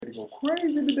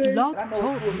crazy today. Blog I know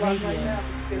Talk it's 2 o'clock right Radio. now.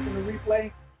 If you're catching the replay,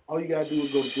 all you gotta do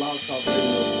is go to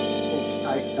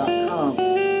blogtalkradio.com.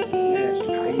 Coach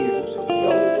Khayr. So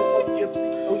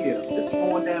yeah, this is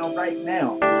going down right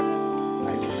now.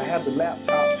 I have the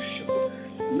laptop.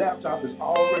 The laptop is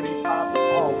already popping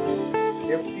off.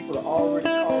 People are already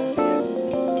calling in.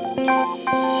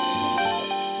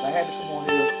 I had to come on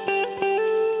here.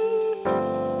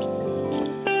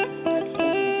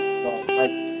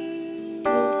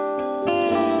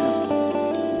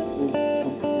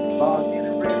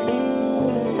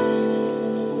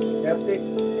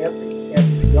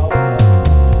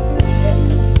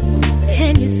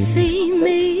 Can you see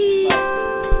me?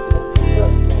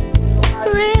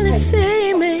 Really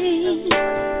see me?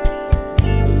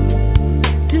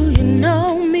 Do you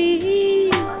know me?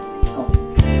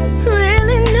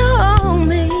 Really know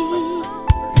me?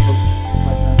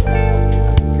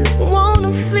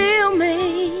 Wanna feel me?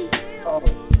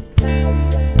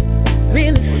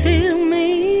 Really feel me?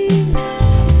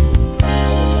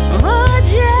 Oh,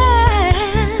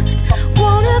 just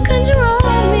wanna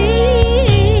control me.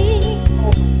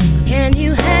 Can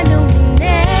you handle me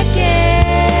naked?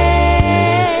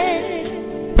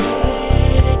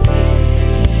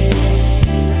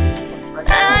 I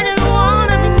just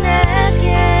wanna be naked.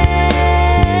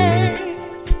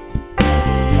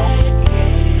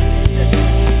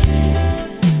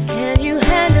 Can you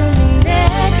handle me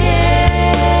naked?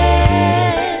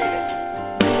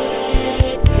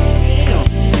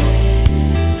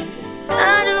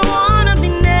 I just wanna be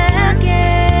naked.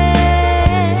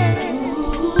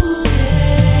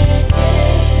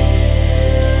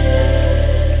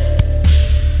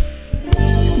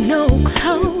 No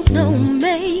clothes, no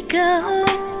makeup,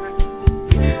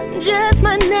 just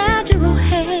my natural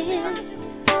hair.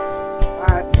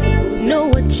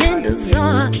 No agendas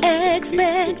or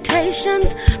expectations,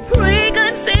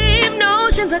 preconceived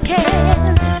notions of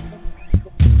care.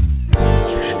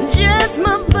 Just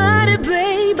my body,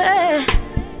 baby,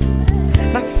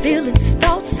 my feelings,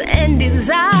 thoughts, and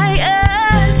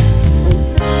desires.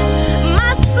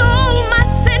 My soul, my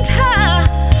center,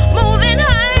 moving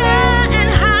higher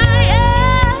and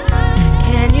higher.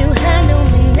 Can you handle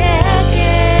me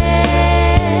naked?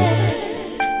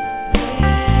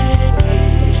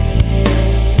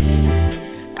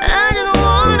 I just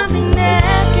wanna be naked.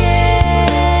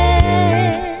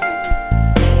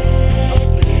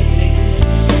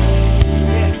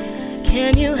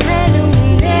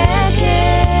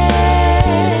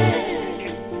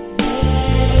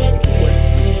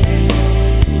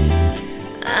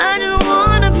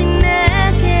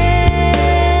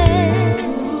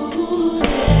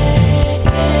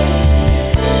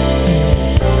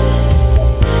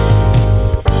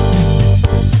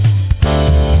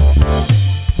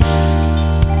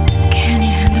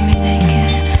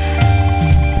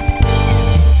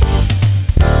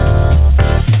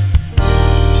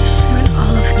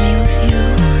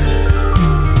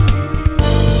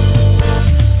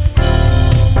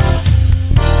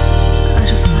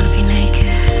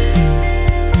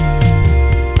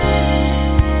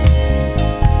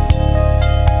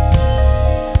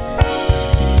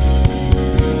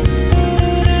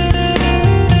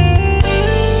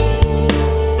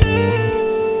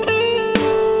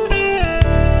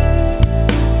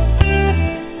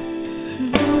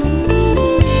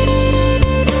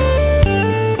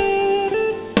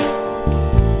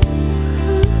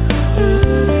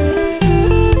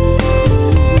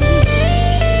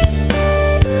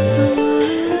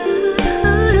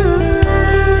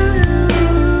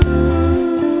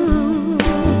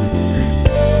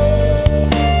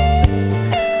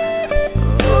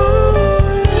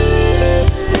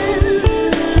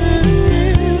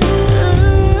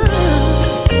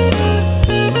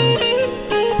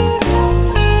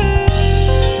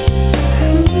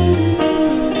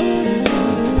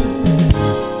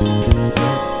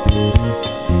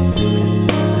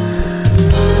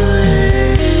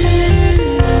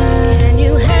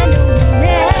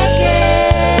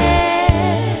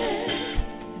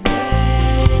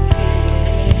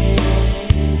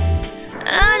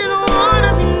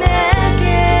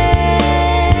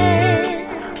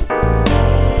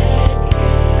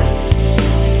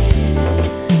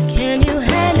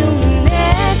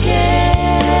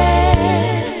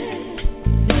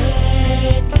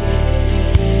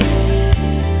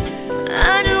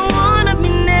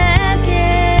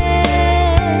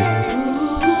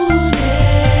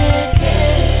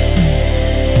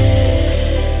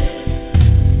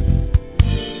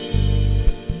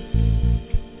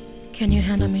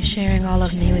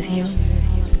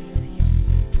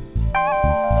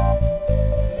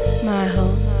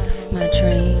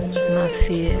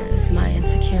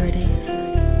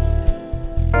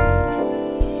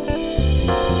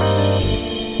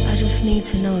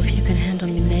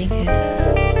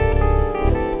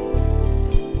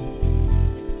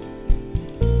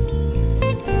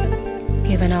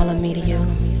 giving all of me to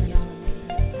you.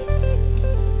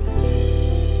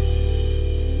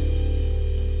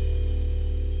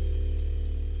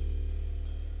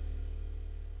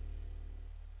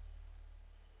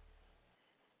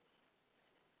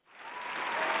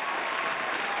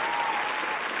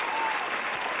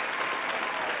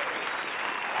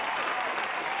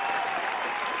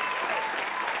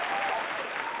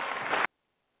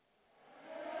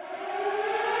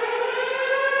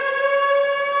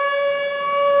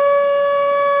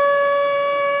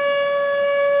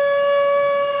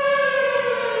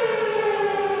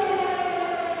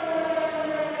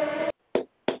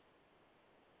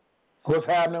 What's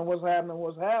happening? What's happening?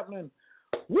 What's happening?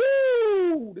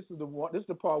 Woo! This is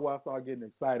the part where I start getting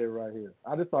excited right here.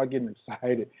 I just start getting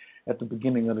excited at the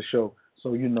beginning of the show.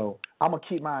 So I'm gonna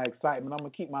keep my excitement. I'm gonna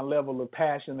keep my level of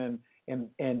passion and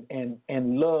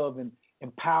love and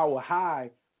power high.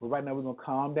 But right now we're gonna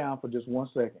calm down for just 1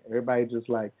 second. Everybody just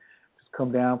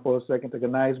come down for a second. Take a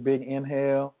nice big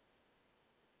inhale.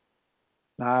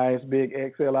 Nice big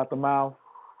exhale out the mouth.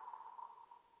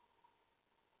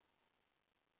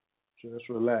 Just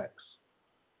relax.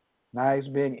 Nice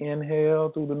big inhale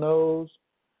through the nose.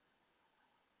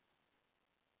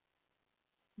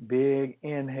 Big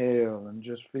inhale and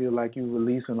just feel like you're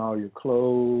releasing all your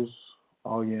clothes,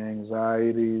 all your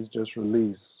anxieties. Just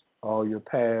release all your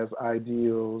past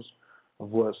ideals of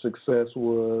what success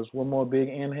was. One more big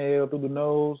inhale through the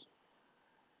nose.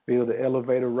 Feel the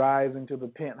elevator rising to the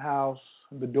penthouse.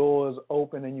 The doors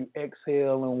open and you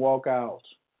exhale and walk out.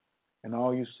 And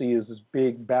all you see is this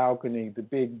big balcony, the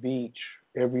big beach,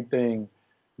 everything,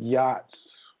 yachts,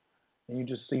 and you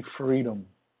just see freedom.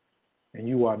 And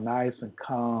you are nice and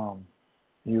calm.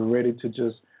 You're ready to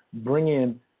just bring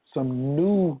in some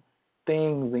new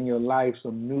things in your life,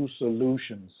 some new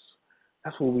solutions.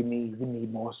 That's what we need. We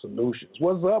need more solutions.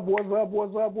 What's up, what's up,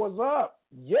 what's up, what's up?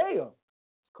 Yeah.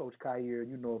 Coach Khayr,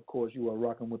 of course, you are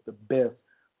rocking with the best.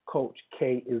 Coach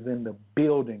K is in the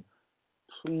building.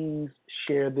 Please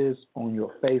share this on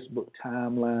your Facebook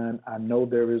timeline. I know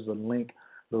there is a link,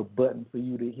 little button for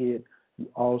you to hit. You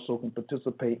also can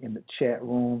participate in the chat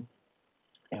room,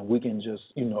 and we can just,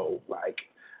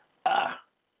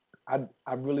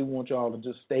 I really want y'all to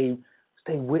just stay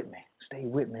with me. Stay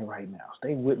with me right now.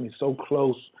 Stay with me so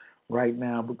close right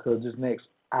now because this next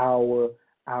hour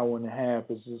and a half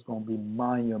is just going to be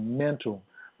monumental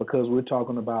because we're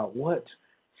talking about what?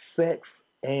 Sex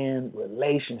and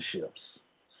relationships.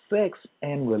 Sex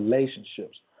and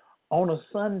relationships on a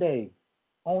Sunday,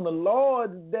 on the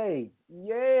Lord's Day.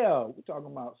 Yeah, we're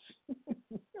talking about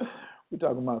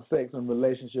sex and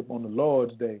relationship on the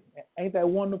Lord's Day. Ain't that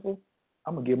wonderful?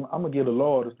 I'm gonna give the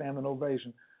Lord a standing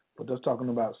ovation for just talking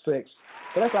about sex.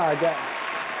 So that's how I got.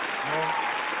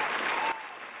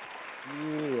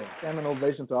 Yeah, standing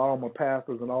ovation to all my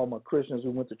pastors and all my Christians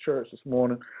who went to church this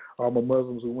morning, all my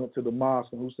Muslims who went to the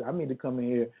mosque and who said, I need to come in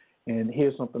here and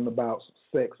hear something about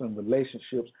sex and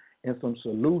relationships and some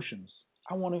solutions.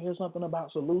 I want to hear something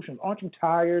about solutions. Aren't you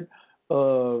tired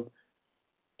of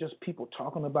just people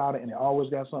talking about it and they always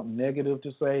got something negative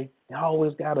to say? They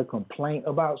always got a complaint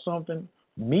about something?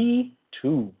 Me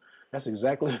too. That's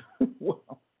exactly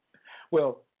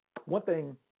well, one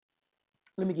thing,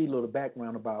 let me give you a little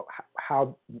background about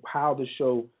how the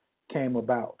show came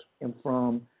about. And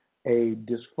from a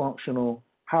dysfunctional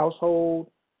household,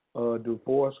 a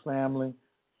divorced family.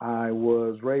 I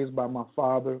was raised by my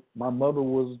father. My mother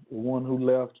was the one who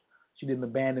left. She didn't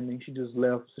abandon me. She just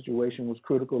left. The situation was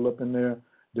critical up in there.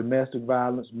 Domestic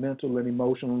violence, mental and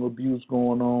emotional abuse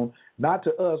going on. Not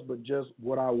to us, but just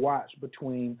what I watched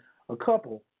between a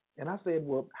couple. And I said,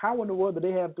 well, how in the world do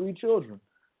they have 3 children?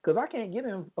 Because I can't get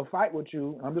in a fight with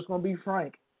you. I'm just going to be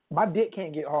frank. My dick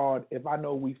can't get hard if I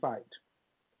know we fight.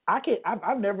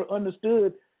 I've never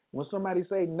understood when somebody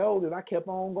say no, that I kept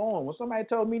on going. When somebody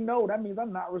told me no, that means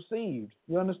I'm not received.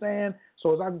 You understand?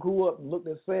 So as I grew up and looked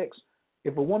at sex,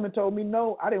 if a woman told me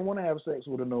no, I didn't want to have sex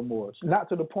with her no more. Not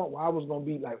to the point where I was going to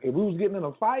be like, if we was getting in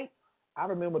a fight, I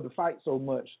remember the fight so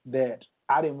much that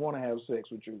I didn't want to have sex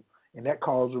with you. And that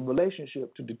caused a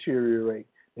relationship to deteriorate.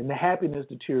 Then the happiness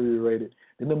deteriorated.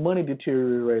 Then the money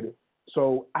deteriorated.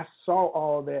 So I saw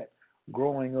all that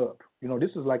growing up.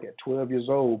 This is like at 12 years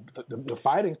old. The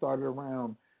fighting started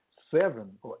around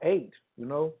 7 or 8,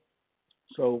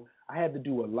 So I had to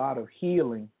do a lot of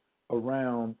healing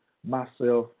around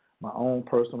myself, my own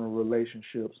personal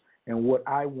relationships, and what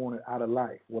I wanted out of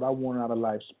life,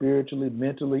 spiritually,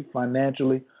 mentally,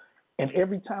 financially. And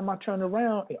every time I turned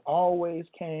around, it always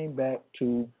came back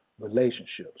to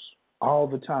relationships all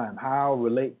the time. How I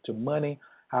relate to money,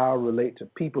 how I relate to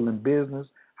people in business,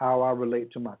 how I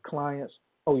relate to my clients.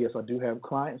 Oh, yes, I do have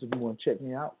clients. If you want to check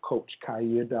me out,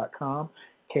 CoachKhayr.com,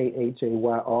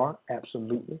 Khayr,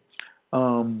 absolutely.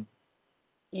 Um,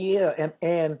 yeah,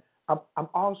 and I'm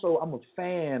also I'm a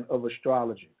fan of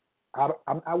astrology. I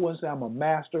wouldn't say I'm a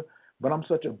master, but I'm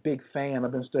such a big fan.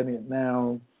 I've been studying it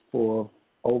now for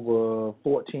over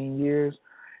 14 years,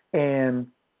 and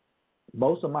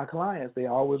most of my clients, they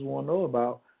always want to know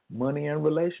about money and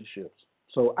relationships.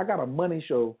 So I got a money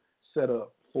show set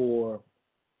up for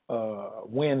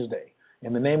Wednesday,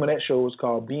 and the name of that show is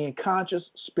called Being Conscious,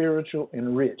 Spiritual,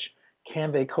 and Rich.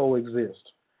 Can they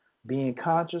coexist? Being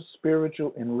conscious,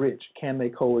 spiritual, and rich. Can they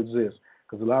coexist?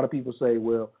 Because a lot of people say,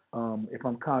 well, if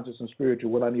I'm conscious and spiritual,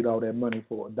 what I need all that money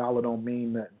for? A dollar don't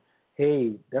mean nothing.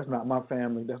 Hey, that's not my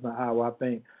family. That's not how I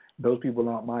think. Those people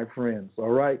aren't my friends.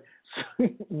 All right?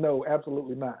 No,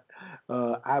 absolutely not.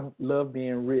 I love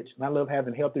being rich, and I love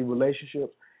having healthy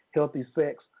relationships, healthy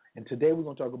sex. And today we're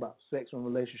going to talk about sex and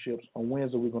relationships. On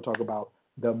Wednesday, we're going to talk about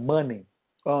the money.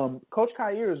 Coach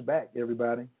Khayr is back,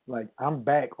 everybody. Like, I'm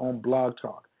back on Blog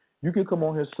Talk. You can come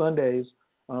on here Sundays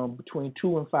between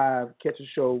 2 and 5, catch a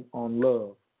show on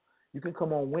love. You can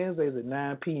come on Wednesdays at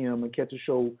 9 p.m. and catch a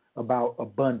show about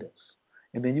abundance.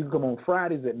 And then you can come on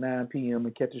Fridays at 9 p.m.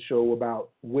 and catch a show about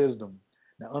wisdom.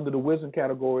 Now, under the wisdom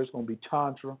category, it's going to be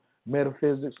Tantra,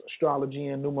 metaphysics, astrology,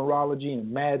 and numerology,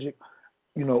 and magic.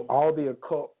 You know, all the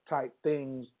occult type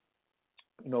things,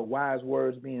 you know, wise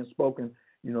words being spoken,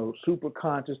 you know, super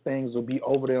conscious things will be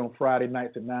over there on Friday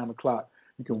nights at 9 o'clock.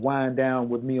 You can wind down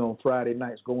with me on Friday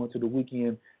nights, go into the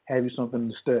weekend, have you something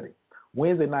to study.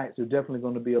 Wednesday nights are definitely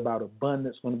going to be about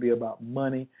abundance, going to be about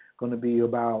money, going to be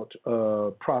about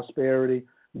prosperity.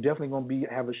 We're definitely going to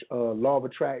have a law of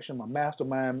attraction. My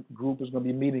mastermind group is going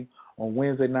to be meeting on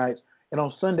Wednesday nights. And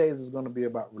on Sundays, it's going to be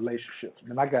about relationships.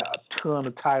 And I got a ton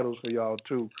of titles for y'all,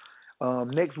 too.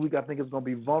 Next week, I think it's going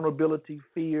to be vulnerability,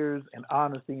 fears, and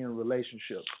honesty in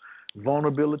relationships.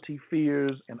 Vulnerability,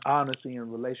 fears, and honesty in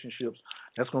relationships.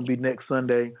 That's going to be next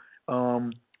Sunday.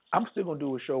 I'm still going to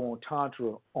do a show on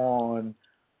Tantra on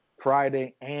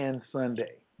Friday and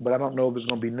Sunday, but I don't know if it's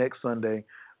going to be next Sunday.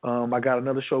 I got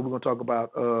another show we're going to talk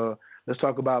about. Let's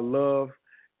talk about love.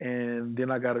 And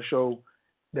then I got a show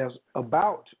that's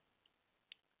about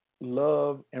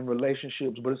love and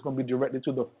relationships, but it's going to be directed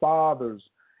to the fathers,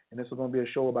 and this is going to be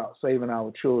a show about saving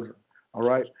our children, all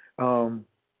right?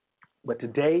 But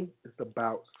today it's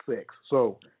about sex.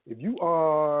 So if you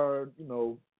are, you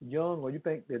know, young, or you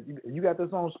think that you got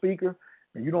this on speaker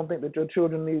and you don't think that your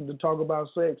children need to talk about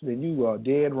sex, then you are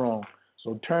dead wrong.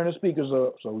 So turn the speakers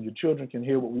up so your children can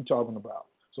hear what we're talking about.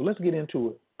 So let's get into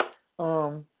it.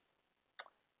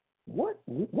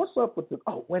 What's up with the?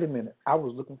 Oh, wait a minute. I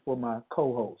was looking for my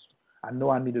co-host. I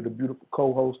know I needed a beautiful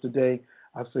co-host today.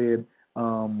 I said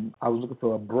I was looking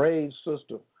for a brave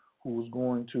sister who was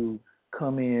going to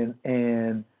come in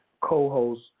and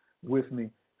co-host with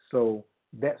me. So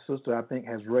that sister, I think,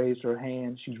 has raised her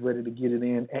hand. She's ready to get it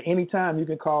in. At any time, you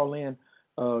can call in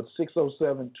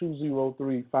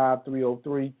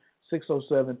 607-203-5303,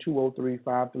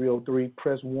 607-203-5303.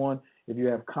 Press 1 if you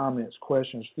have comments,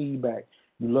 questions, feedback.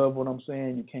 You love what I'm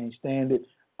saying, you can't stand it,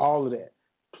 all of that.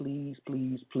 Please,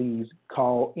 please, please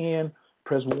call in.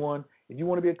 Press 1. If you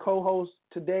want to be a co-host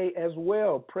today as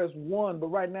well, press 1. But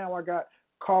right now I got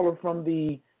caller from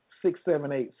the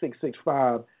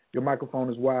 678-665. Your microphone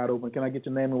is wide open. Can I get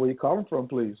your name and where you're calling from,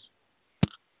 please?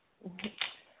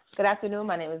 Good afternoon.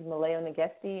 My name is Maleo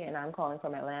Nagesti, and I'm calling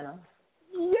from Atlanta.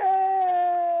 Yay!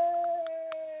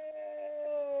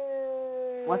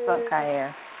 What's up,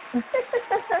 Khayr? Let's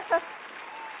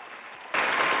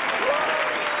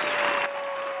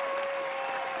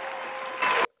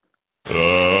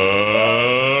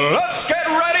get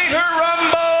ready to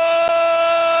rumble!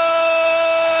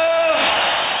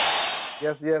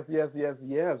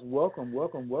 Yes. Welcome,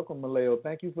 Maleo.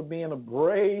 Thank you for being a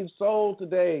brave soul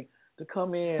today to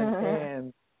come in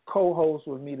and co-host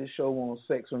with me the show on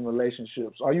sex and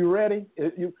relationships. Are you ready?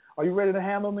 Are you ready to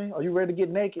handle me? Are you ready to get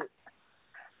naked?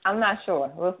 I'm not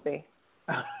sure. We'll see.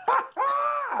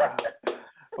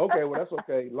 Okay, well, that's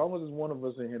okay. As long as there's one of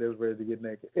us in here that's ready to get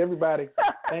naked. Everybody,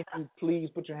 thank you. Please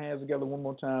put your hands together one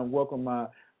more time. Welcome my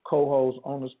co-host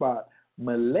on the spot,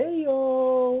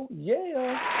 Maleo.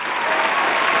 Yeah.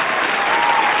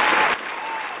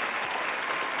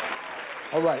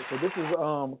 All right, so this is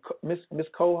Miss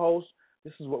Co-host.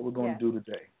 This is what we're going to do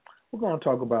today. We're going to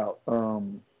talk about,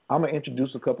 I'm going to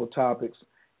introduce a couple of topics,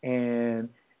 and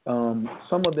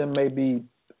some of them may be,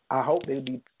 I hope they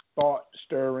be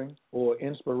thought-stirring or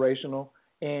inspirational,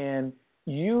 and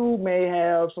you may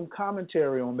have some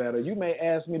commentary on that, or you may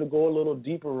ask me to go a little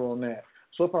deeper on that.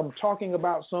 So if I'm talking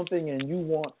about something and you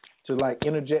want to like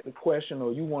interject a question,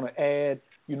 or you want to add,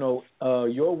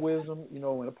 your wisdom,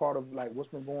 and a part of like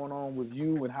what's been going on with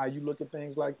you and how you look at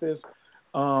things like this,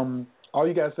 all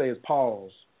you gotta say is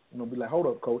pause. Be like, hold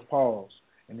up, coach, pause,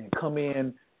 and then come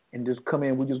in and just come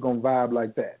in. We're just gonna vibe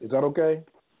like that. Is that okay?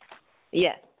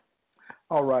 Yes.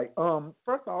 All right.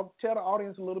 First off, tell the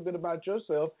audience a little bit about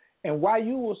yourself and why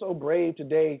you were so brave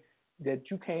today that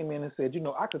you came in and said,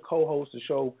 I could co-host a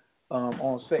show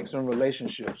on sex and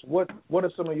relationships. What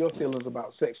are some of your feelings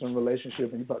about sex and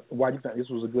relationship, and why you think this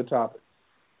was a good topic?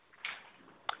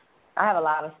 I have a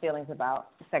lot of feelings about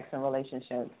sex and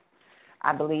relationships.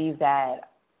 I believe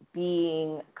that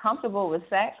being comfortable with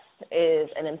sex is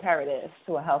an imperative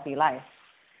to a healthy life.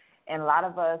 And a lot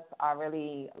of us are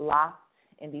really locked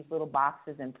in these little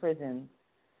boxes and prisons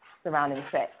surrounding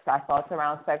sex. Our thoughts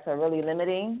around sex are really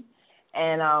limiting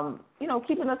and,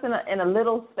 keeping us in a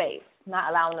little space, not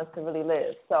allowing us to really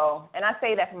live. So, and I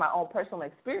say that from my own personal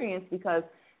experience because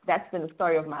that's been the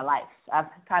story of my life. I've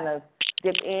kind of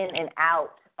dipped in and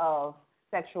out of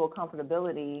sexual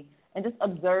comfortability and just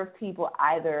observed people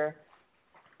either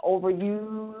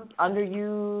overuse,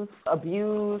 underuse,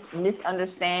 abuse,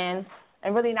 misunderstand,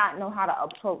 and really not know how to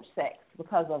approach sex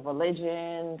because of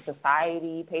religion,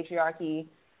 society, patriarchy,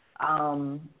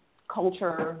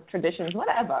 culture, traditions,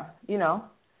 whatever,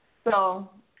 So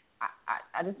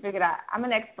I just figured I'm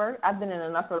an expert. I've been in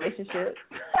enough relationships.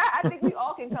 I think we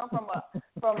all can come from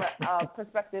a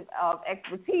perspective of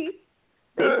expertise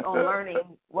based on learning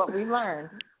what we've learned.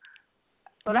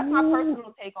 So that's my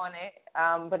personal take on it.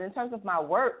 But in terms of my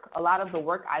work, a lot of the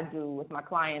work I do with my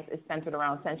clients is centered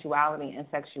around sensuality and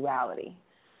sexuality.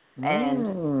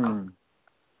 And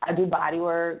I do body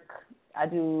work, I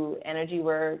do energy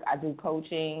work, I do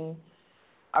coaching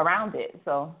around it.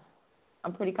 So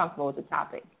I'm pretty comfortable with the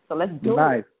topic. So let's do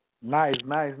it. Nice.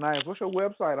 What's your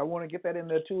website? I want to get that in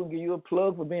there, too, and give you a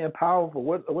plug for being powerful.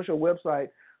 What's your website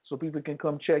so people can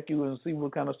come check you and see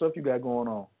what kind of stuff you got going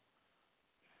on?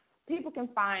 People can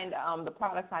find the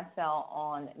products I sell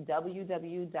on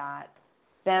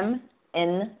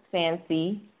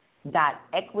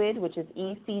www.feminfancy.equid, which is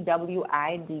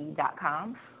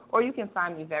ECWID.com, or you can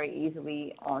find me very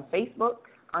easily on Facebook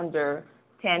under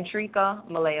Tantrika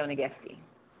Malayo Negesti.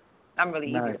 I'm really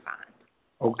easy to find.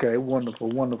 Okay, wonderful.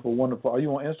 Are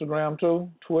you on Instagram too?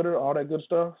 Twitter, all that good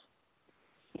stuff?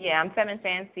 Yeah, I'm Femin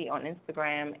Fancy on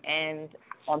Instagram, and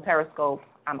on Periscope,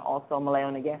 I'm also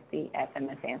Malayo Negesti at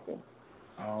Femin Fancy.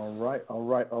 All right.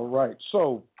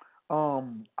 So,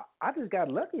 I just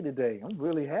got lucky today. I'm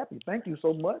really happy. Thank you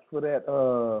so much for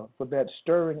that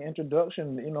stirring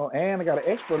introduction. And I got an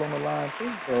expert on the line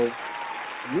too. So,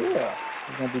 yeah,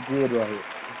 it's gonna be good right here.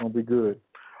 It's gonna be good.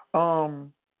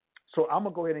 So I'm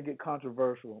gonna go ahead and get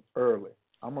controversial early.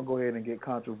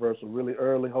 Really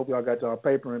early. Hope y'all got y'all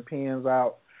paper and pens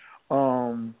out.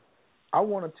 I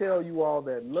want to tell you all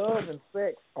that love and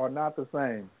sex are not the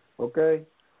same, okay?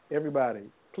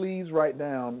 Everybody, please write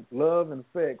down love and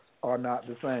sex are not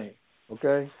the same,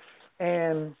 okay?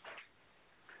 And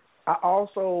I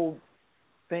also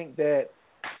think that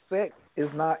sex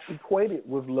is not equated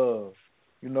with love,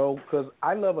 because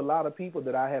I love a lot of people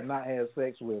that I have not had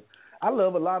sex with. I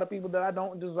love a lot of people that I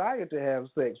don't desire to have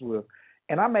sex with.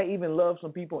 And I may even love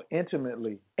some people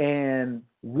intimately and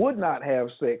would not have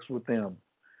sex with them.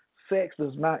 Sex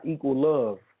does not equal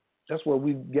love. That's where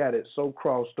we've got it so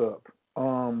crossed up.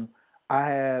 I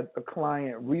had a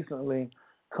client recently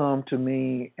come to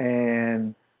me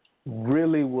and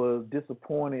really was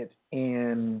disappointed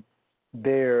in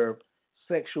their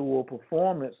sexual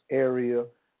performance area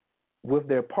with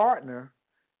their partner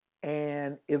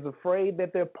and is afraid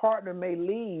that their partner may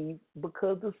leave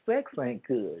because the sex ain't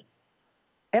good.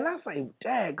 And I say,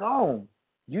 daggone,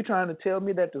 you trying to tell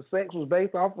me that the sex was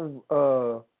based off of,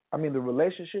 the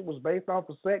relationship was based off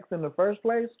of sex in the first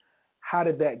place? How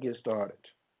did that get started?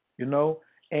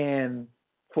 And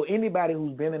for anybody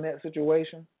who's been in that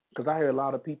situation, because I hear a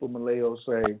lot of people, Malayo,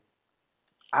 say,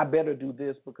 I better do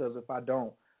this because if I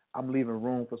don't, I'm leaving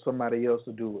room for somebody else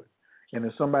to do it. And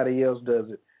if somebody else does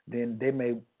it, then they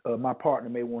may, my partner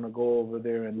may want to go over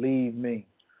there and leave me.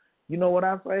 You know what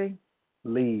I say?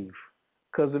 Leave.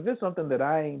 Because if it's something that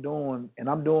I ain't doing and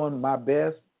I'm doing my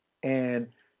best and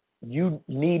you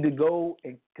need to go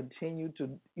and continue to,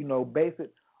 base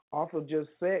it off of just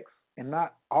sex and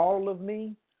not all of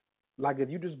me, like if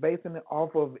you're just basing it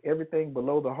off of everything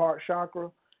below the heart chakra,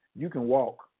 you can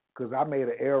walk. Because I made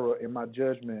an error in my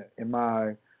judgment in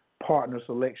my partner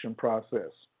selection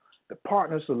process. The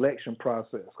partner selection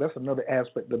process, that's another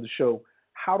aspect of the show,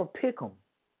 how to pick them,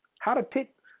 how to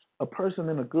pick a person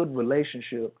in a good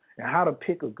relationship and how to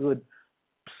pick a good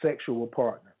sexual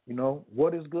partner.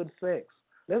 What is good sex?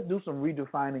 let's do some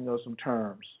redefining of some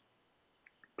terms.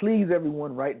 Please,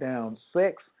 everyone, write down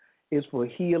sex is for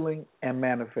healing and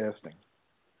manifesting.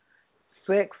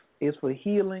 Sex is for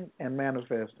healing and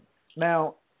manifesting.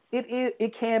 Now,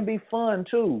 it can be fun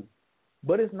too,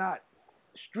 but it's not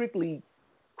strictly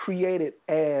created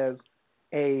as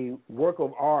a work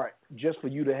of art just for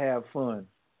you to have fun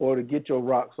or to get your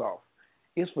rocks off.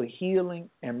 It's for healing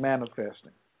and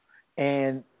manifesting.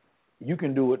 And you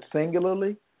can do it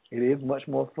singularly. It is much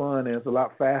more fun, and it's a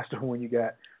lot faster when you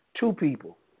got two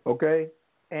people, okay?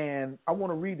 And I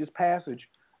want to read this passage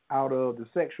out of the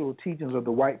Sexual Teachings of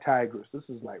the White Tigress. This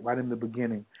is like right in the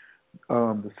beginning.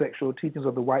 The Sexual Teachings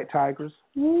of the White Tigress.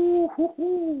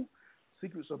 Woo-hoo-hoo.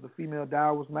 Secrets of the Female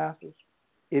Taoist Masters.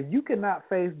 If you cannot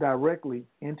face directly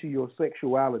into your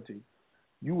sexuality,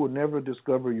 you will never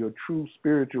discover your true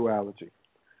spirituality.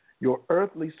 Your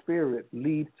earthly spirit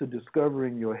leads to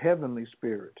discovering your heavenly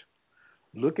spirit.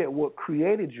 Look at what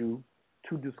created you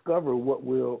to discover what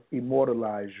will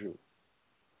immortalize you.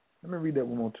 Let me read that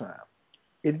one more time.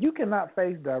 If you cannot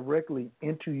face directly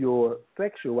into your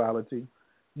sexuality,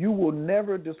 you will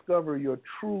never discover your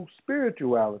true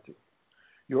spirituality.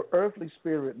 Your earthly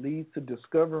spirit leads to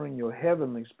discovering your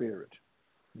heavenly spirit.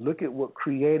 Look at what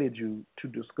created you to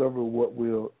discover what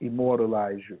will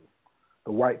immortalize you.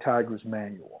 The White Tigress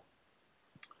Manual.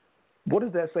 What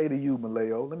does that say to you,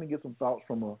 Maleo? Let me get some thoughts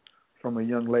from a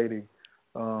young lady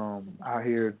out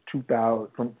here, 2000,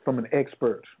 from an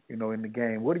expert, in the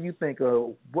game. What do you think?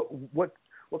 What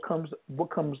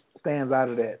stands out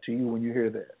of that to you when you hear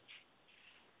that?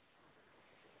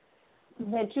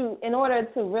 That you, in order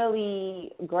to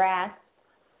really grasp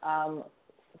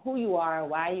who you are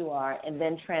and why you are, and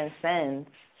then transcend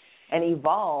and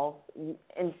evolve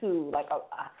into like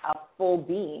a full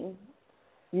being,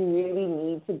 you really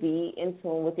need to be in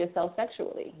tune with yourself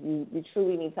sexually. You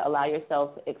truly need to allow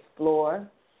yourself to explore,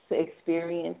 to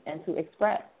experience, and to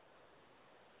express.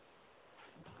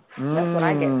 That's what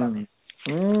I get from it.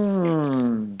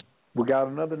 We got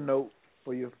another note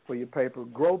for your paper.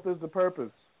 Growth is the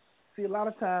purpose. See, a lot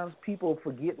of times people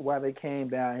forget why they came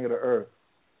down here to Earth,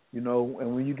 and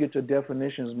when you get your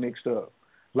definitions mixed up.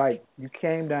 Like, you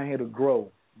came down here to grow.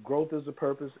 Growth is the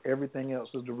purpose. Everything else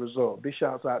is the result. Big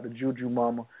shouts out to Juju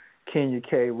Mama, Kenya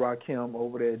K, Rakim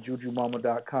over there at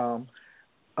jujumama.com.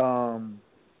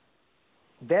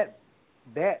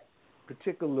 That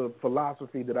particular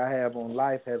philosophy that I have on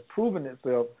life has proven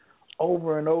itself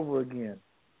over and over again.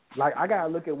 Like, I got to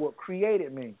look at what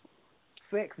created me.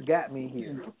 Sex got me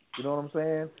here. You know what I'm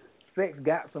saying? Sex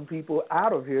got some people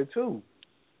out of here, too.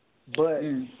 But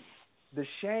the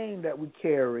shame that we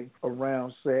carry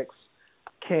around sex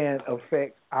can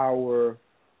affect our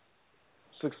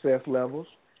success levels,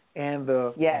 and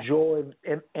the joy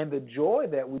and the joy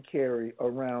that we carry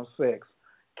around sex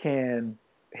can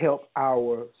help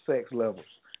our sex levels.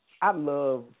 I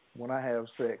love when I have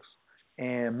sex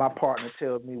and my partner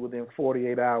tells me within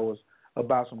 48 hours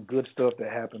about some good stuff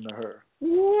that happened to her.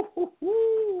 Woo-hoo-hoo-woo.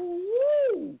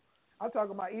 I'm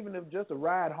talking about even if just a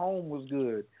ride home was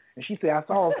good. And she said, I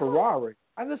saw a Ferrari.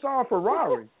 I just saw a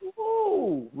Ferrari.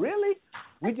 Ooh, really?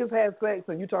 We just had sex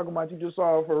and you talking about you just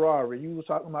saw a Ferrari. You was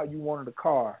talking about you wanted a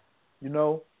car,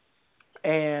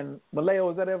 And Maleo,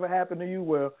 has that ever happened to you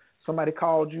where somebody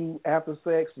called you after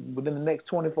sex within the next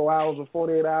 24 hours or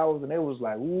 48 hours and it was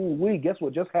like, ooh, guess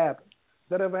what just happened?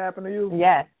 Has that ever happened to you?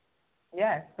 Yes,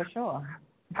 for sure.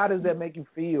 How does that make you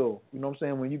feel,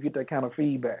 when you get that kind of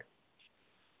feedback?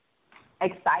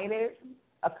 Excited,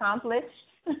 accomplished.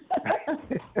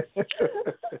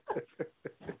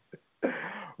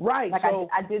 Right. Like so,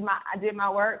 I did my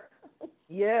work.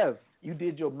 Yes, you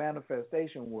did your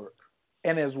manifestation work.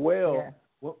 And as well,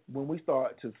 when we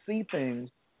start to see things,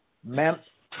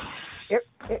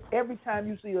 every time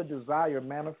you see a desire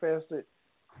manifested,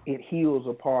 it heals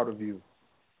a part of you.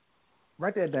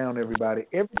 Write that down, everybody.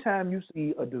 Every time you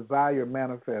see a desire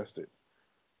manifested,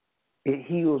 it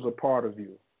heals a part of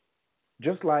you.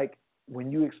 Just like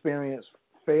when you experience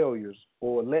failures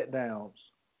or letdowns,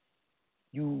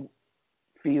 you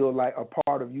feel like a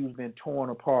part of you has been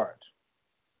torn apart.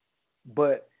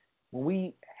 But when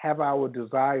we have our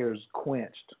desires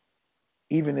quenched,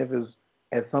 even if it's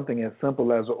as something as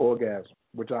simple as an orgasm,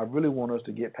 which I really want us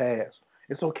to get past,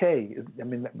 it's okay. I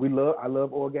love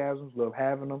orgasms, love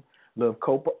having them, love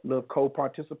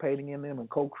co-participating in them and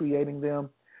co-creating them,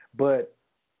 but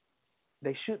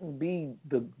they shouldn't be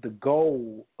the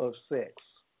goal of sex.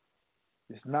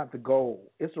 It's not the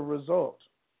goal. It's a result.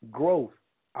 Growth.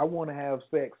 I want to have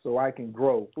sex so I can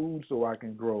grow, food so I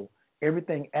can grow.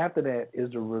 Everything after that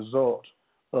is the result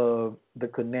of the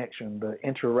connection, the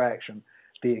interaction,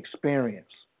 the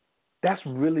experience. that's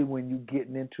really when you're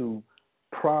getting into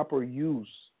proper use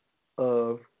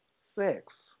of sex.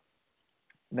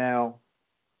 Now,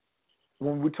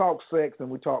 when we talk sex and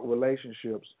we talk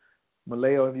relationships,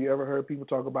 Malaya, have you ever heard people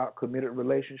talk about committed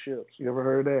relationships? You ever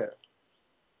heard that?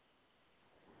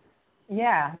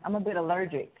 Yeah, I'm a bit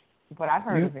allergic, but I've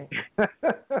heard of it.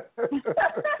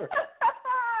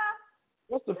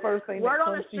 What's the first thing Word that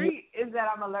on comes the to you? street is that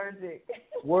I'm allergic.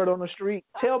 Word on the street.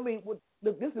 Tell me,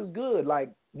 look, this is good. Like,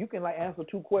 you can answer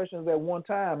two questions at one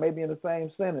time, maybe in the same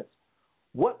sentence.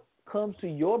 What comes to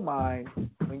your mind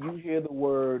when you hear the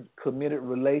word committed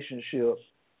relationship,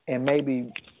 and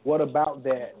maybe what about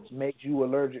that makes you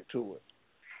allergic to it?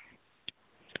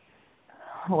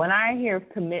 When I hear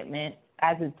commitment,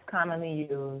 as it's commonly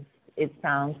used, it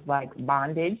sounds like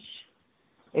bondage.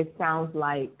 It sounds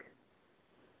like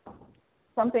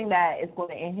something that is going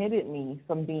to inhibit me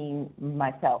from being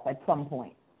myself at some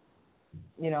point.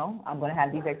 You know, I'm going to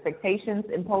have these expectations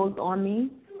imposed on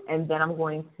me, and then I'm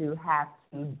going to have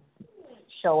to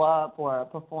show up or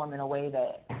perform in a way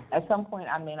that at some point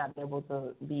I may not be able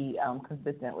to be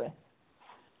consistent with.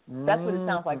 That's what it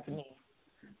sounds like to me.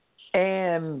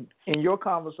 And in your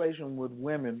conversation with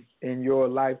women in your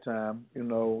lifetime, you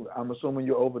know, I'm assuming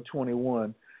you're over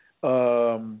 21,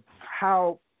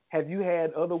 how have you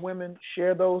had other women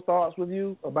share those thoughts with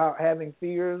you about having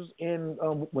fears in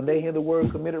when they hear the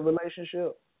word committed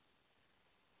relationship?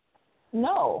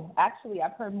 No, actually,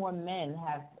 I've heard more men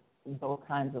have those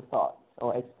kinds of thoughts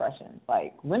or expressions.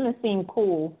 Like, women seem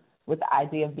cool with the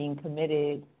idea of being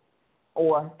committed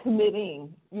or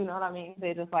committing, you know what I mean?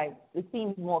 They're just like, it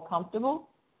seems more comfortable,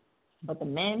 but the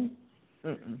men,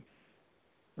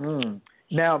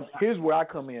 Now, here's where I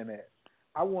come in at.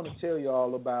 I want to tell you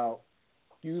all about,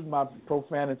 use my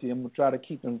profanity. I'm going to try to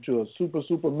keep them to a super,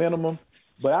 super minimum,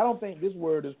 but I don't think this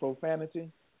word is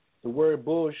profanity. The word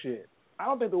bullshit. I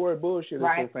don't think the word bullshit is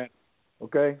profanity,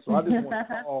 okay? So I just want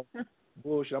to call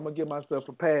bullshit. I'm going to give myself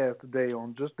a pass today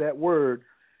on just that word,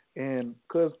 and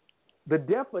because the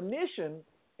definition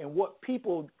and what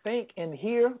people think and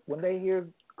hear when they hear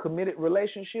committed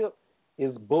relationship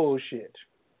is bullshit.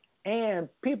 And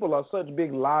people are such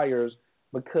big liars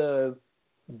because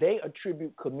they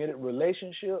attribute committed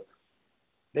relationship.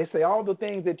 They say all the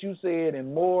things that you said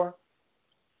and more,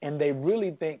 and they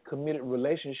really think committed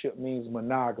relationship means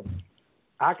monogamy.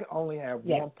 I can only have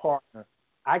one partner.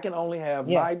 I can only have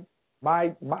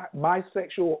my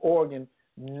sexual organ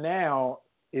now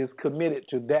is committed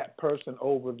to that person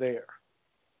over there.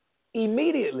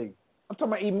 Immediately. I'm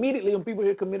talking about immediately when people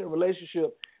hear committed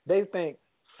relationship, they think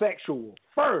sexual.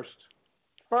 First,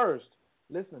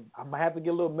 listen, I'm going to have to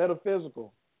get a little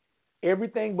metaphysical.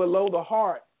 Everything below the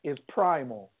heart is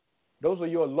primal. Those are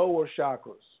your lower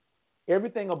chakras.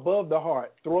 Everything above the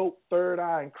heart, throat, third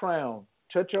eye, and crown.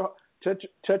 Touch your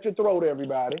throat,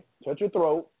 everybody. Touch your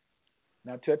throat.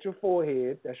 Now touch your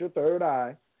forehead. That's your third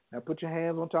eye. Now put your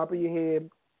hands on top of your head.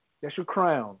 That's your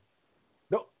crown.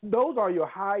 Those are your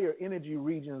higher energy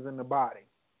regions in the body.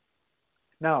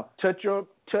 Now, touch your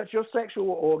sexual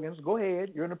organs. Go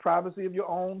ahead. You're in the privacy of your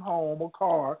own home or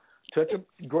car.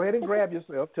 Go ahead and grab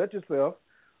yourself. Touch yourself.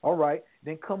 All right.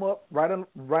 Then come up right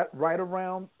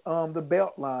around the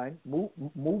belt line.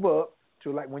 Move up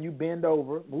to, like, when you bend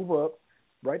over. Move up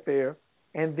right there,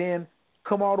 and then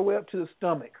come all the way up to the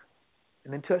stomach,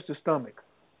 and then touch the stomach.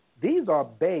 These are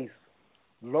base,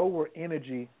 lower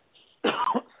energy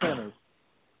centers.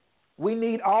 We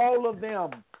need all of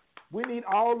them.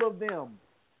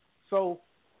 So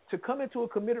to come into a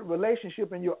committed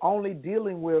relationship and you're only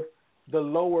dealing with the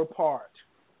lower part,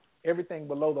 everything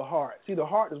below the heart. See, the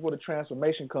heart is where the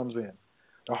transformation comes in.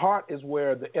 The heart is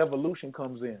where the evolution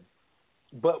comes in.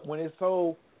 But when it's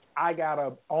so, I got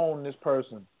to own this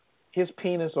person. His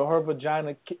penis or her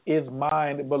vagina is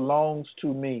mine. It belongs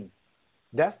to me.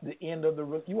 That's the end of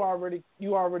the. You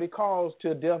already caused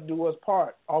till death do us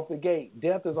part off the gate.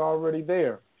 Death is already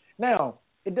there. Now,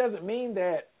 it doesn't mean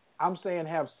that I'm saying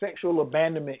have sexual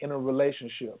abandonment in a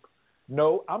relationship.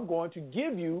 No, I'm going to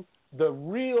give you the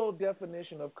real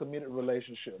definition of committed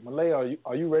relationship. Malaya,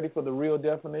 are you ready for the real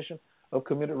definition of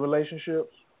committed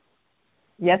relationships?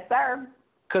 Yes, sir.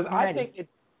 Because I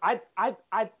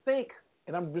think,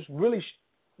 and I'm just really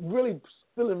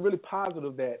feeling really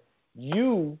positive that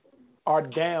you are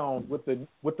down with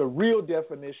the real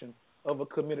definition of a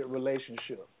committed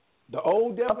relationship. The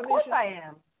old definition. Of course I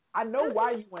am. I know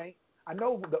why you ain't. I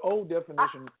know the old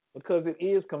definition because it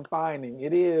is confining.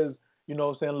 It is,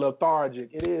 lethargic.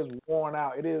 It is worn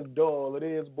out. It is dull. It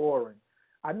is boring.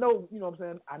 I know,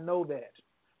 I know that.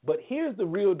 But here's the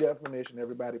real definition,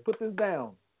 everybody. Put this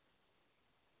down.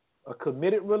 A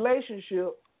committed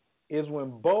relationship is when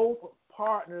both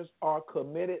partners are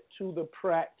committed to the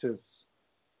practice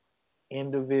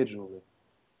individually.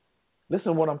 Listen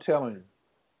to what I'm telling you.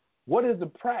 What is the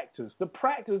practice? The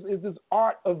practice is this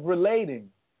art of relating.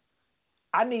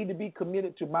 I need to be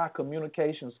committed to my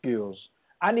communication skills.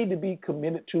 I need to be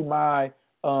committed to my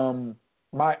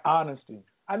honesty.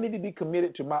 I need to be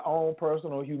committed to my own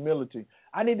personal humility.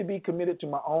 I need to be committed to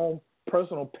my own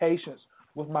personal patience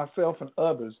with myself and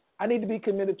others. I need to be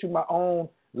committed to my own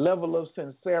level of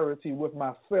sincerity with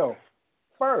myself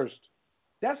first.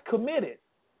 That's committed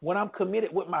when I'm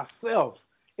committed with myself.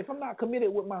 If I'm not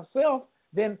committed with myself,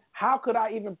 then how could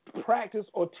I even practice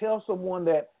or tell someone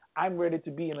that I'm ready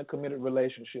to be in a committed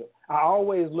relationship? I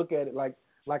always look at it like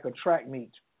a track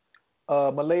meet.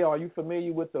 Malaya, are you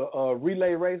familiar with the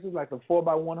relay races, like the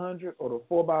 4x100 or the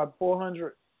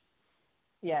 4x400?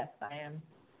 Yes, I am.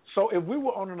 So if we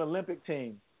were on an Olympic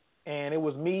team and it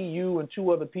was me, you, and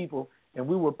 2 other people, and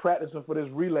we were practicing for this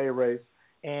relay race,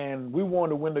 and we wanted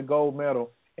to win the gold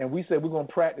medal, and we said we're going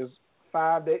to practice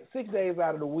 6 days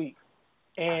out of the week,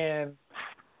 and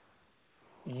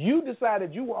you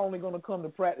decided you were only going to come to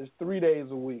practice 3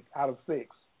 days a week out of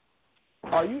 6,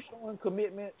 are you showing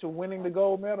commitment to winning the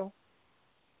gold medal?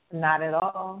 Not at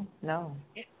all, no.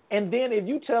 And then if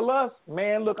you tell us,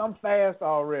 man, look, I'm fast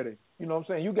already, you know what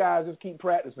I'm saying, you guys just keep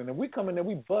practicing, and we come in there,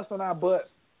 we busting our butts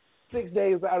 6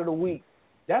 days out of the week,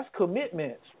 that's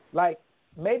commitment. Like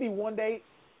maybe one day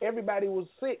everybody was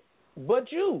sick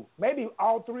but you. Maybe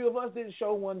all 3 of us didn't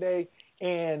show one day,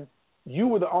 and you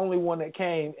were the only one that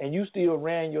came, and you still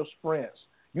ran your sprints.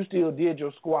 You still did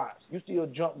your squats. You still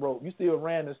jump rope. You still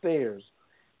ran the stairs.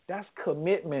 That's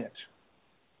commitment.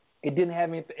 It didn't have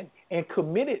anything. And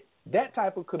committed, that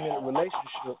type of committed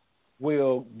relationship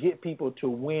will get people to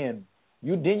win.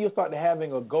 Then you'll start to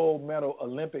having a gold medal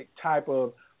Olympic type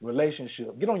of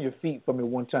relationship. Get on your feet for me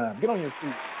one time. Get on your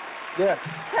feet. Yeah.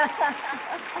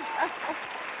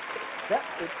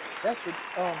 That's it.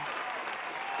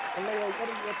 Leo, what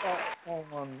are your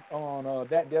thoughts on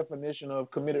that definition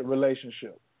of committed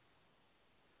relationship?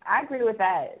 I agree with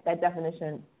that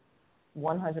definition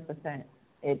 100%.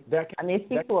 It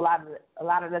speaks to a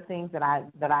lot of the things that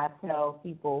I tell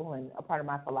people, and a part of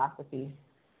my philosophy.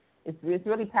 It's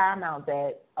really paramount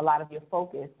that a lot of your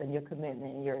focus and your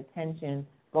commitment and your attention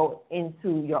go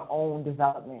into your own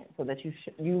development, so that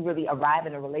you really arrive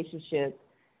in a relationship,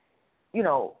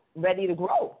 ready to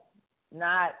grow,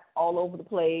 not all over the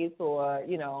place, or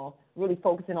really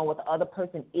focusing on what the other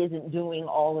person isn't doing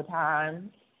all the time,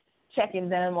 checking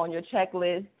them on your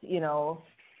checklist.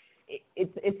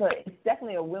 It's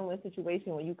definitely a win-win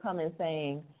situation when you come in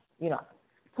saying,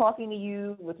 talking to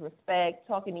you with respect,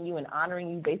 talking to you and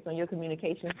honoring you based on your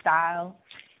communication style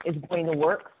is going to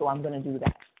work, so I'm going to do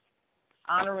that.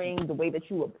 Honoring the way that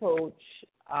you approach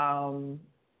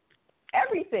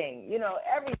everything,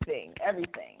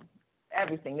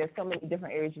 everything. There's so many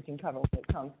different areas you can cover when it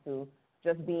comes to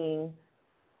just being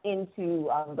into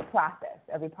the process,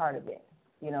 every part of it,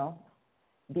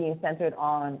 being centered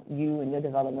on you and your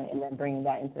development, and then bringing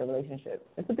that into a relationship.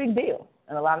 It's a big deal,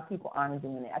 and a lot of people aren't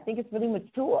doing it. I think it's really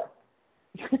mature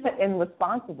and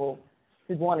responsible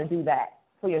to want to do that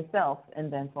for yourself and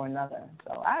then for another.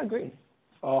 So I agree.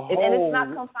 And it's not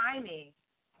confining.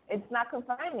 It's not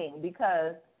confining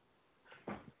because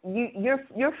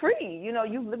you're free.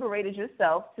 You've liberated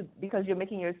yourself because you're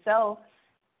making yourself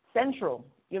central.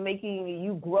 You're making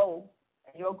you grow,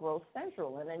 and your growth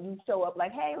central. And then you show up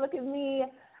like, hey, look at me.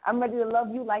 I'm ready to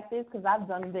love you like this because I've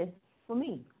done this for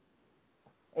me.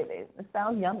 It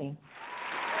sounds yummy.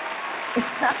 You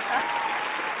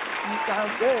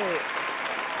sound good.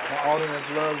 The audience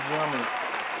loves yummy.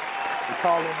 The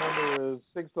call-in number is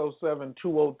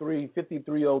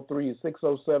 607-203-5303,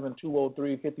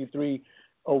 607-203-5303.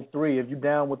 If you're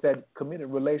down with that committed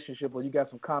relationship, or you got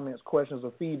some comments, questions,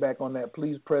 or feedback on that,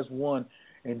 please press 1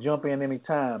 and jump in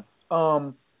anytime.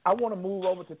 I want to move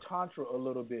over to Tantra a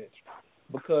little bit,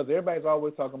 because everybody's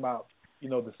always talking about,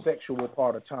 the sexual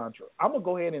part of Tantra. I'm going to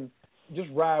go ahead and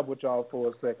just ride with y'all for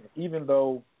a second, even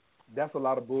though that's a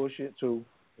lot of bullshit, too.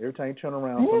 Every time you turn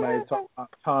around, somebody's talking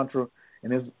about Tantra,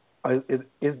 and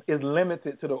it's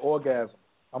limited to the orgasm.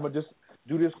 I'm going to just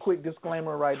do this quick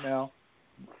disclaimer right now.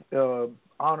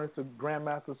 Honor to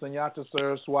Grandmaster Sunyata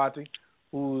Saraswati,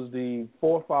 who's the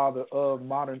forefather of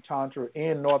modern Tantra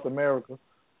in North America.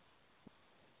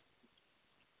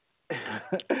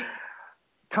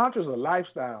 Tantra's a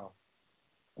lifestyle,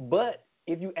 but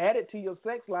if you add it to your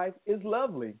sex life, it's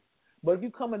lovely. But if you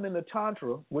come into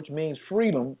Tantra, which means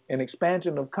freedom and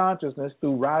expansion of consciousness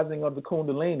through rising of the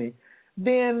Kundalini,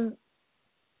 then,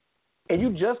 and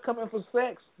you just come in for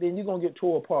sex, then you're going to get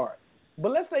tore apart.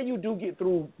 But let's say you do get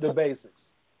through the basics.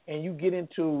 and you get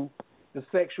into the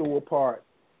sexual part,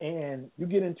 and you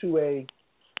get into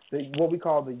what we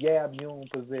call the yab-yum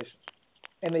position.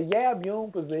 And the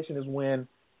yab-yum position is when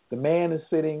the man is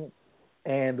sitting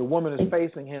and the woman is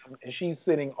facing him, and she's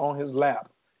sitting on his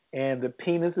lap, and the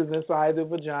penis is inside the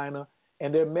vagina,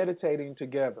 and they're meditating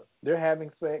together. They're having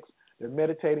sex. They're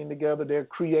meditating together. They're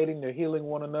creating. They're healing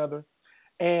one another.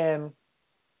 And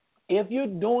if you're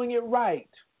doing it right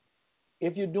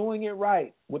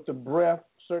with the breath,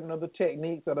 certain other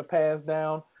techniques that are passed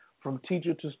down from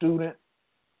teacher to student,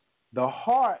 the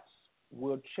hearts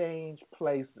will change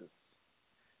places.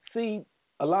 See,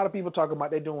 a lot of people talk about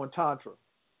they're doing Tantra.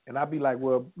 And I'd be like,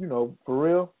 well, for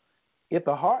real, if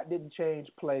the heart didn't change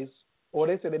place, or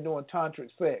they say they're doing tantric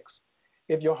sex,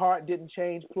 if your heart didn't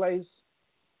change place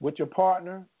with your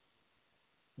partner,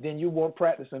 then you weren't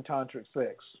practicing tantric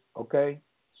sex, okay?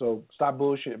 So stop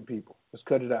bullshitting people. Let's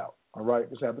cut it out, all right?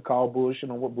 Let's have to call bullshit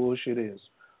on what bullshit is.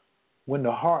 When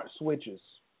the heart switches,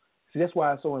 see, that's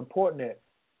why it's so important that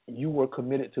you were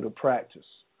committed to the practice.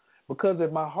 Because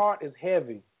if my heart is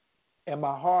heavy and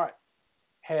my heart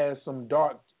has some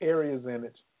dark areas in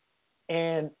it,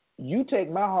 and you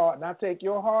take my heart and I take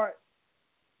your heart,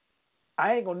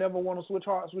 I ain't going to never want to switch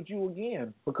hearts with you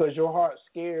again because your heart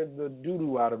scared the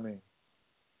doo-doo out of me.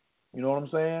 You know what I'm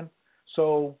saying?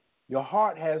 So your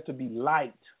heart has to be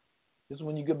light. This is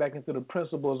when you get back into the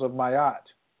principles of Mayat,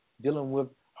 dealing with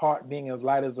heart being as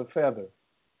light as a feather.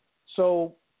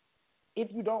 So if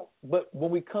you don't, but when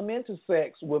we come into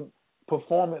sex with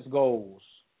performance goals,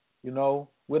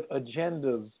 with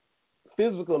agendas,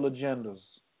 physical agendas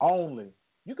only.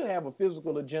 You can have a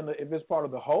physical agenda if it's part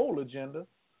of the whole agenda,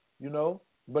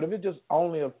 but if it's just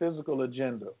only a physical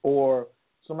agenda, or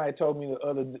somebody told me the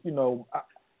other,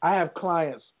 I have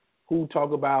clients who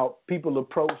talk about people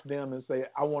approach them and say,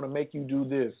 I want to make you do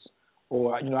this,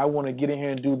 or, I want to get in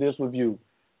here and do this with you.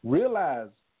 Realize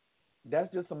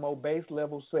that's just some more base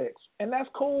level sex. And that's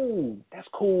cool. That's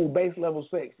cool. Base level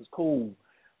sex is cool.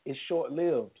 It's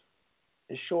short-lived.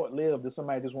 It's short-lived if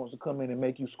somebody just wants to come in and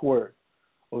make you squirt,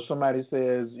 or somebody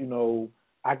says,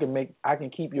 I can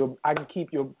keep your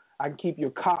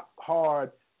cock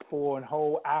hard for a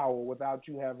whole hour without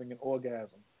you having an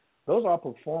orgasm. Those are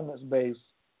performance-based,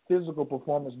 physical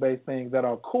performance-based things that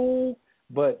are cool,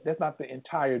 but that's not the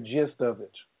entire gist of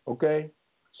it. Okay,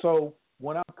 so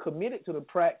when I'm committed to the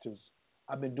practice,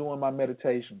 I've been doing my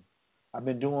meditation, I've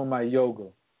been doing my yoga,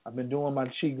 I've been doing my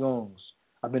qigongs,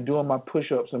 I've been doing my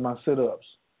push-ups and my sit-ups.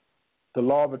 The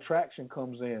law of attraction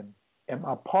comes in, and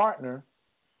my partner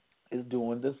is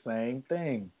doing the same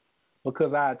thing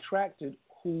because I attracted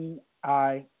who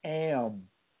I am.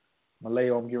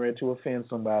 Maleo, I'm getting ready to offend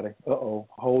somebody.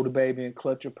 Hold the baby and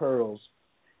clutch your pearls.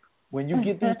 When you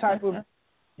get these type of,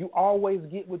 you always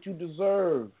get what you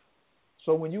deserve.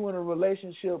 So when you're in a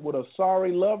relationship with a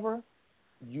sorry lover,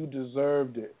 you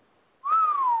deserved it.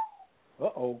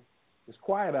 It's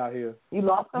quiet out here. You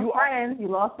lost some friends.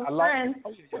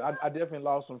 I definitely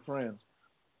lost some friends.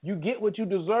 You get what you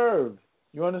deserve.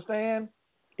 You understand?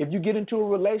 If you get into a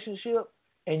relationship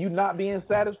and you're not being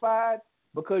satisfied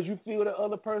because you feel the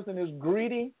other person is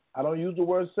greedy, I don't use the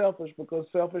word selfish because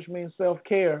selfish means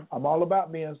self-care. I'm all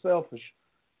about being selfish.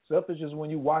 Selfish is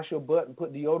when you wash your butt and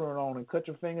put deodorant on and cut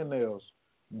your fingernails,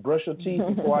 brush your teeth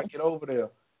before I get over there.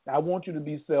 I want you to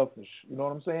be selfish. You know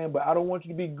what I'm saying? But I don't want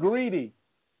you to be greedy.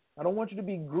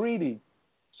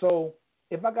 So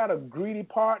if I got a greedy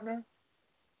partner,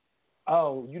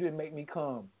 you didn't make me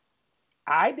come.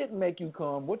 I didn't make you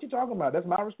come. What you talking about? That's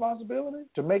my responsibility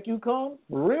to make you come?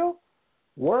 For real?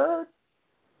 Word?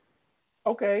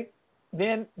 Okay.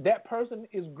 Then that person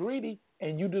is greedy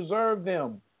and you deserve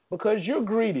them because you're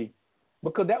greedy,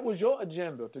 because that was your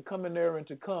agenda to come in there and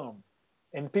to come.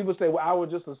 And people say, well, I was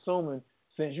just assuming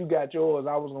since you got yours,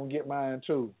 I was going to get mine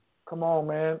too. Come on,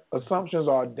 man. Assumptions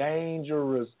are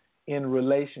dangerous in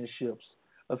relationships.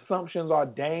 Assumptions are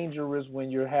dangerous when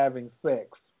you're having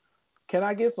sex. Can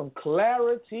I get some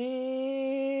clarity,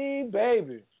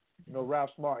 baby? Ralph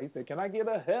Smart, he said, can I get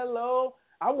a hello?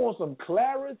 I want some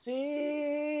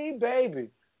clarity, baby.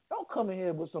 Don't come in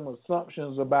here with some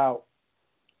assumptions about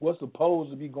what's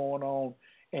supposed to be going on.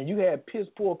 And you had piss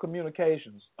poor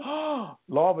communications. Law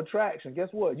of attraction.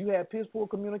 Guess what? You had piss poor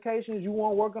communications. You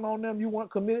weren't working on them. You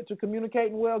weren't committed to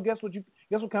communicating well. Guess what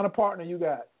kind of partner you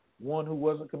got? One who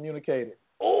wasn't communicated.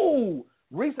 Oh,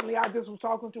 recently I just was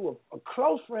talking to a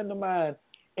close friend of mine,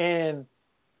 and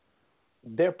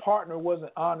their partner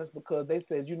wasn't honest because they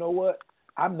said, you know what?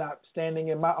 I'm not standing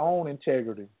in my own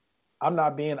integrity. I'm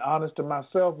not being honest to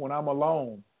myself when I'm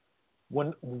alone.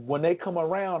 When they come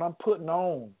around, I'm putting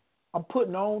on. I'm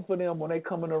putting on for them when they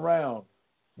coming around.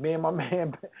 me and my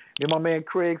man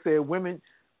Craig said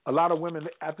a lot of women,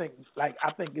 I think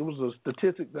it was a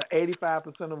statistic that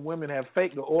 85% of women have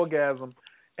faked the orgasm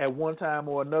at one time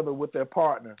or another with their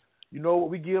partner. You know what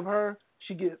we give her?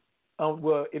 She gets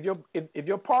if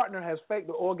your partner has faked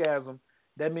the orgasm,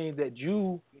 that means that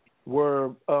you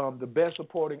were the best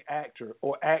supporting actor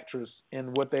or actress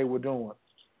in what they were doing.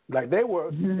 Like they were,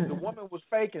 if the woman was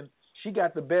faking, she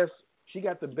got the best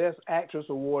actress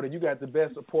award, and you got the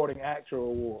best supporting actor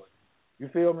award. You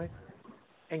feel me?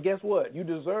 And guess what? You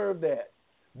deserve that.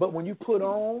 But when you put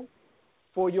on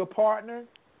for your partner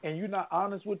and you're not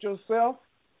honest with yourself,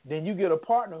 then you get a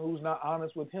partner who's not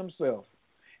honest with himself.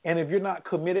 And if you're not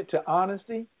committed to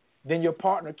honesty, then your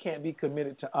partner can't be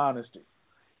committed to honesty.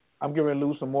 I'm getting ready to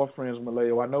lose some more friends,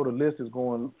 Malayo. I know the list is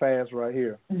going fast right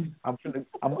here. I'm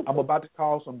about to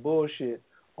call some bullshit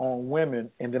on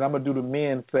women, and then I'm going to do the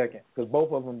men second, because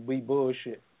both of them be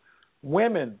bullshit.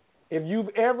 Women, if you've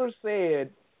ever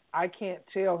said, I can't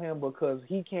tell him because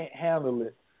he can't handle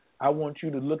it, I want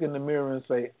you to look in the mirror and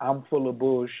say, I'm full of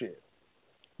bullshit.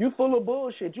 You full of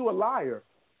bullshit. You a liar.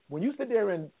 When you sit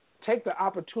there and take the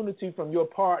opportunity from your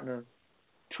partner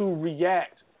to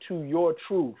react to your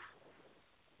truth,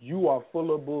 you are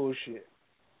full of bullshit.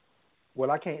 Well,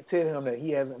 I can't tell him that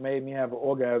he hasn't made me have an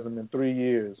orgasm in 3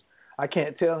 years. I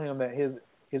can't tell him that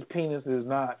his penis is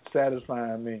not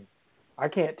satisfying me. I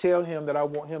can't tell him that I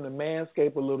want him to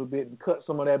manscape a little bit and cut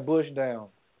some of that bush down.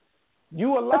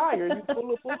 You a liar. You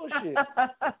full of bullshit.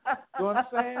 You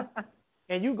understand?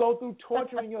 And you go through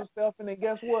torturing yourself, and then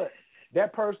guess what?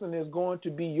 That person is going to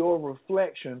be your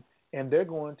reflection, and they're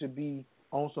going to be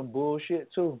on some bullshit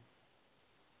too.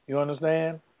 You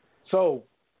understand? So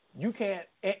you can't,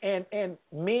 and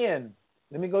men,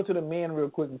 let me go to the men real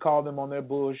quick and call them on their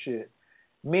bullshit.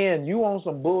 Men, you on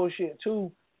some bullshit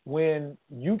too when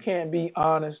you can't be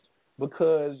honest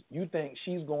because you think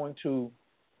she's going to,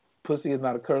 pussy is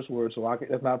not a curse word, so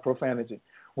that's not profanity.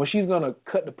 When she's going to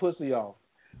cut the pussy off,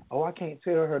 oh, I can't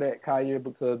tell her that, Khayr,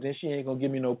 because then she ain't going to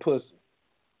give me no pussy.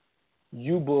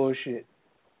 You bullshit.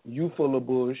 You full of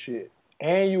bullshit.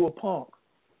 And you a punk.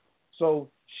 So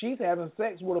she's having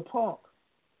sex with a punk.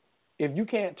 If you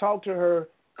can't talk to her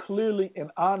clearly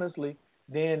and honestly,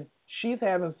 then she's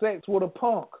having sex with a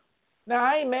punk. Now,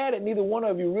 I ain't mad at neither one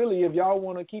of you, really, if y'all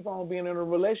want to keep on being in a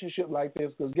relationship like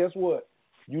this, because guess what?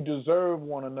 You deserve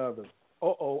one another.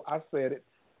 I said it.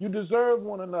 You deserve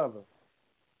one another.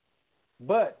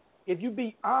 But if you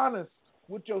be honest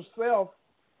with yourself,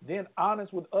 then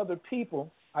honest with other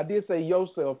people, I did say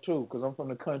yourself too, because I'm from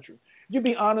the country. You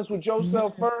be honest with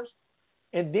yourself first,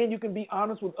 and then you can be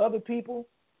honest with other people,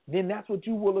 then that's what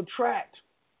you will attract.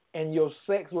 And your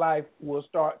sex life will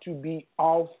start to be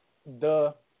off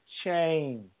the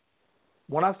chain.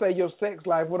 When I say your sex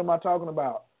life, what am I talking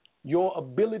about? Your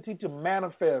ability to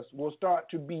manifest will start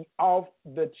to be off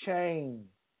the chain.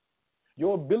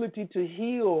 Your ability to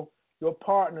heal your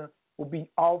partner will be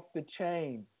off the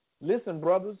chain. Listen,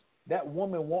 brothers, that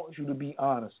woman wants you to be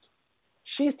honest.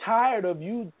 She's tired of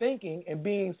you thinking and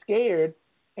being scared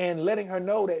and letting her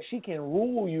know that she can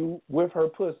rule you with her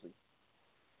pussy.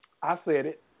 I said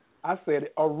it.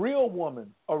 A real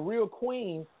woman, a real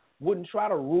queen, wouldn't try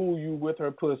to rule you with her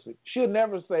pussy. She'll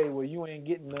never say, well, you ain't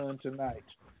getting none tonight.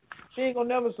 She ain't going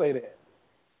to never say that.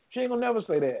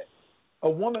 A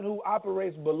woman who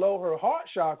operates below her heart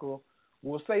chakra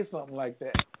will say something like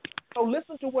that. So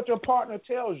listen to what your partner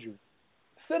tells you.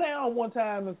 Sit down one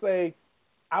time and say,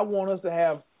 I want us to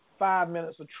have 5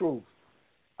 minutes of truth.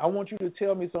 I want you to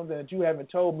tell me something that you haven't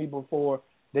told me before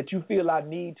that you feel I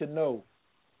need to know.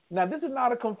 Now, this is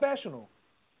not a confessional.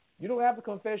 You don't have to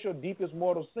confess your deepest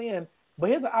mortal sin, but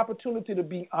here's an opportunity to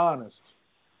be honest.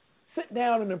 Sit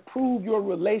down and improve your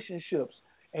relationships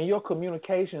and your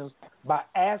communications by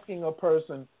asking a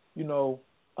person, do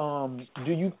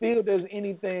you feel there's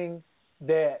anything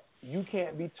that you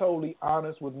can't be totally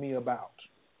honest with me about?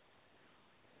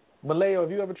 Malayo,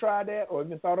 have you ever tried that or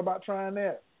even thought about trying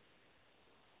that?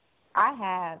 I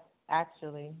have,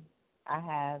 actually. I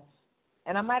have.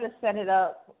 And I might have set it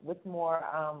up with more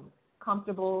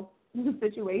comfortable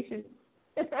situations.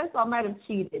 So I might have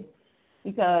cheated.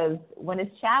 Because when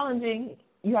it's challenging,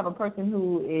 you have a person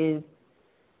who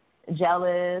is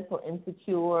jealous or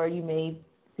insecure. You may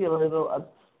feel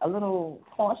a little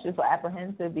cautious or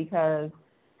apprehensive because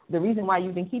the reason why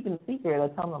you've been keeping the secret or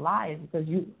telling a lie is because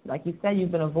you, like you said,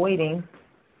 you've been avoiding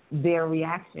their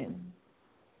reaction.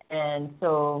 And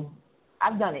so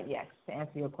I've done it, yes, to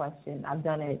answer your question. I've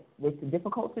done it with the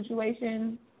difficult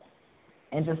situations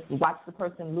and just watch the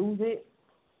person lose it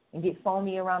and get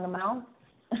foamy around the mouth.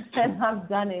 And I've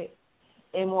done it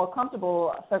in more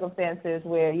comfortable circumstances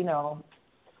where,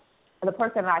 the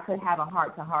person that I could have a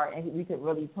heart to heart, and we could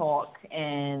really talk,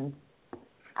 and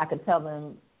I could tell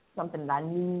them something that I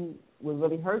knew would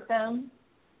really hurt them,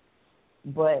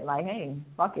 but like, hey,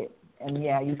 fuck it, and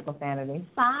yeah, I use profanity.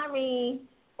 Sorry.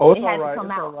 Oh, it's it all had right. to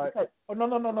come It's out all right. because, Oh,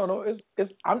 no.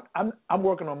 It's I'm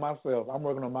working on myself. I'm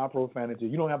working on my profanity.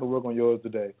 You don't have to work on yours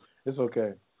today. It's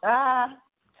okay.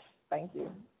 Thank you.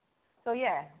 So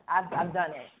yeah, I've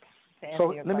done it. To answer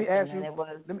So your let me question, ask you. and it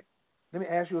was, Let me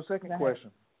ask you a second Go ahead.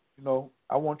 question. You know,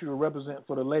 I want you to represent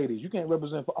for the ladies. You can't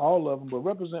represent for all of them, but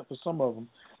represent for some of them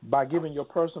by giving your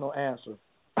personal answer.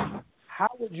 How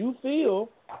would you feel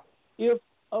if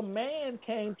a man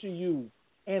came to you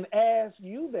and asked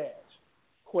you that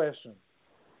question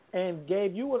and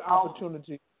gave you an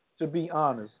opportunity to be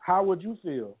honest? How would you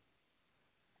feel?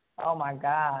 Oh my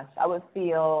gosh, I would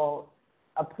feel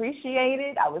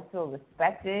appreciated. I would feel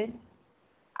respected.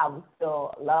 I would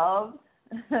feel loved.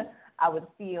 I would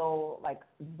feel like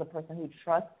this is a person who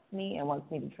trusts me and wants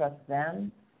me to trust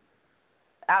them.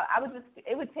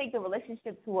 It would take the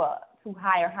relationship to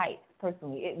higher heights.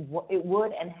 Personally, it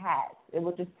would and has. It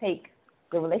would just take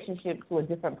the relationship to a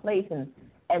different place,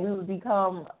 and we would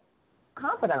become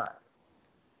confidant.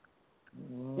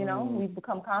 You know, we've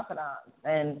become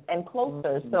confidant and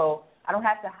closer. So I don't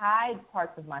have to hide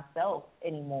parts of myself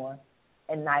anymore,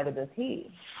 and neither does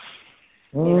he.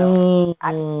 You know,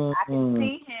 I can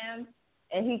see him,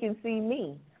 and he can see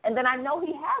me, and then I know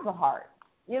he has a heart.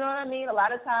 You know what I mean? A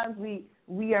lot of times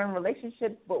we are in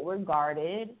relationships, but we're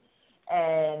guarded,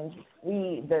 and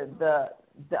the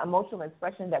emotional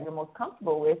expression that we're most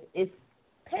comfortable with is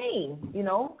pain. You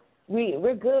know,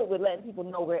 we're good with letting people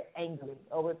know we're angry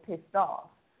or we're pissed off,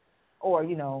 or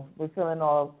you know, we're feeling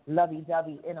all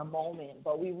lovey-dovey in a moment,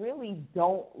 but we really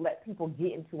don't let people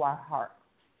get into our heart.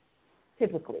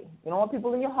 Typically, you don't want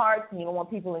people in your heart, and you don't want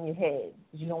people in your head.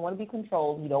 You don't want to be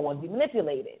controlled. You don't want to be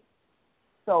manipulated.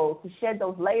 So to shed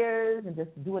those layers and just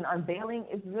do an unveiling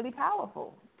is really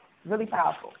powerful, really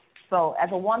powerful. So as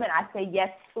a woman, I say yes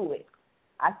to it.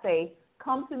 I say,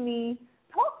 come to me,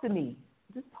 talk to me,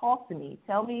 just talk to me.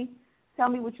 Tell me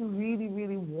what you really,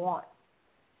 really want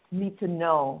me to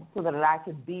know so that I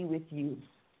could be with you.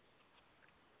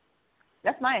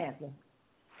 That's my answer.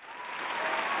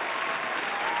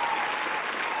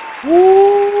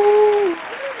 Woo!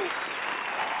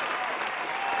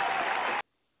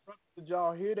 Did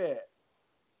y'all hear that?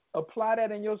 Apply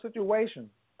that in your situation.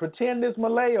 Pretend it's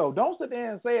Malayo. Don't sit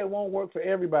there and say it won't work for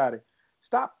everybody.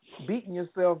 Stop beating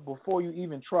yourself before you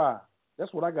even try.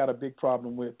 That's what I got a big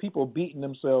problem with. People beating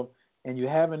themselves and you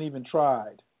haven't even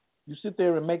tried. You sit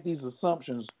there and make these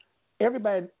assumptions.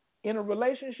 Everybody in a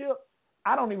relationship,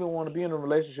 I don't even want to be in a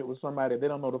relationship with somebody that they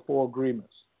don't know the 4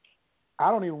 agreements. I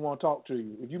don't even want to talk to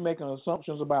you. If you're making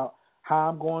assumptions about how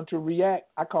I'm going to react,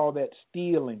 I call that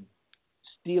stealing.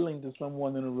 Stealing to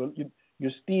someone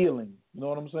you're stealing. You know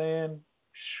what I'm saying?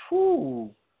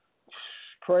 Whew,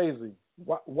 crazy.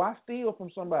 Why steal from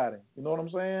somebody? You know what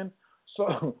I'm saying?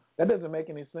 So that doesn't make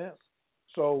any sense.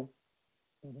 So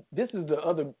this is the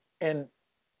other, and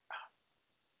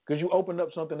because you opened up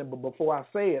something, but before I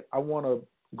say it, I want to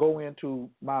go into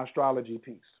my astrology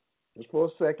piece just for a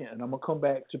second, and I'm gonna come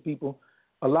back to people.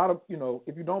 A lot of,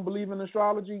 if you don't believe in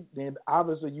astrology, then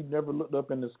obviously you've never looked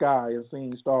up in the sky and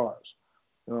seen stars.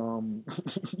 You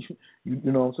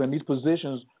know what I'm saying? These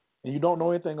positions, and you don't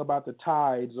know anything about the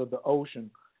tides of the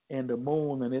ocean and the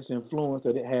moon and its influence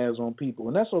that it has on people.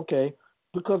 And that's okay,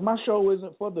 because my show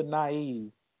isn't for the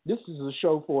naive. This is a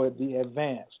show for the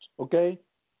advanced, okay?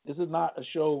 This is not a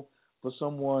show for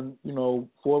someone,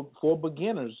 for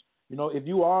beginners. If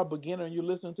you are a beginner and you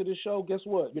listen to this show, guess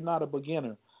what? You're not a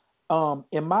beginner.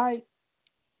 In my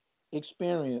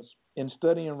experience in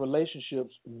studying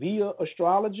relationships via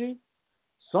astrology,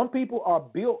 some people are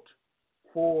built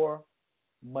for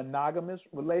monogamous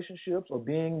relationships or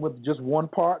being with just one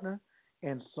partner,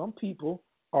 and some people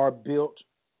are built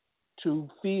to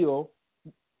feel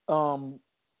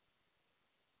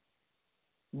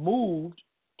moved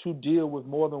to deal with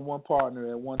more than one partner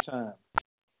at one time.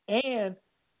 And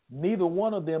neither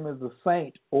one of them is a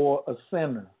saint or a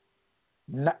sinner.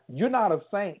 You're not a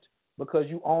saint because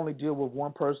you only deal with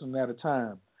one person at a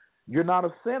time. You're not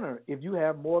a sinner if you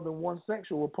have more than one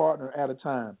sexual partner at a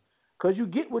time, because you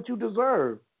get what you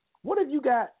deserve. What if you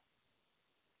got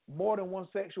more than one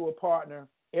sexual partner,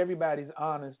 everybody's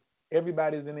honest,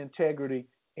 everybody's in integrity,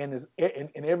 and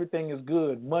everything is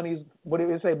good? Money's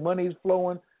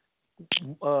flowing,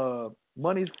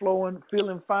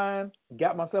 feeling fine.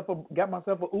 Got myself a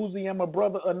Uzi and my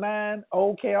brother a 9,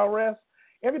 old KRS.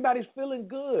 Everybody's feeling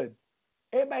good.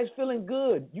 Everybody's feeling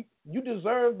good. You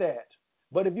deserve that.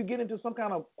 But if you get into some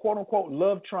kind of quote unquote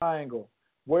love triangle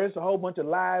where it's a whole bunch of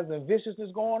lies and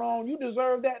viciousness going on, you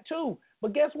deserve that too.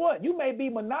 But guess what? You may be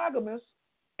monogamous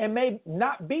and may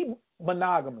not be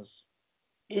monogamous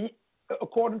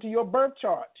according to your birth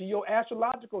chart, to your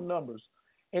astrological numbers.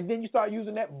 And then you start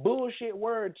using that bullshit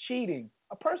word cheating.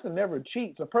 A person never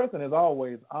cheats. A person is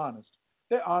always honest.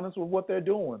 They're honest with what they're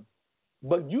doing.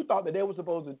 But you thought that they were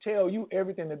supposed to tell you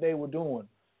everything that they were doing.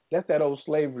 That's that old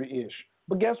slavery-ish.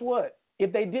 But guess what?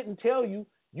 If they didn't tell you,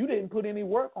 you didn't put any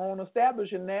work on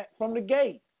establishing that from the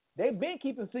gate. They've been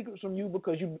keeping secrets from you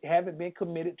because you haven't been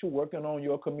committed to working on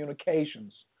your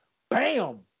communications.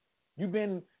 Bam! You've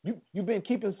been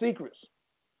keeping secrets.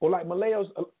 Or like Malayo's,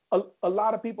 a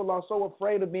lot of people are so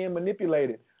afraid of being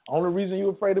manipulated. Only reason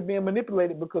you're afraid of being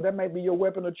manipulated because that may be your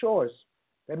weapon of choice.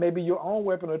 That may be your own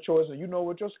weapon of choice, and you know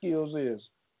what your skills is.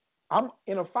 I'm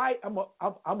in a fight.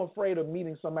 I'm afraid of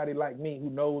meeting somebody like me who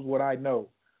knows what I know.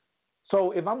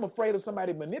 So if I'm afraid of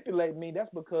somebody manipulating me,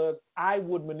 that's because I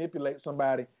would manipulate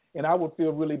somebody, and I would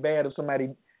feel really bad if somebody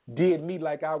did me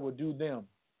like I would do them.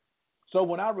 So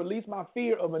when I release my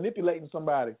fear of manipulating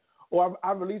somebody, or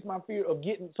I release my fear of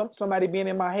getting somebody being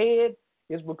in my head,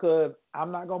 it's because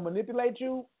I'm not going to manipulate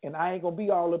you, and I ain't going to be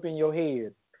all up in your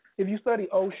head. If you study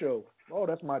Osho, oh,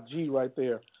 that's my G right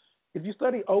there. If you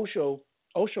study Osho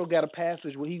got a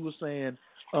passage where he was saying,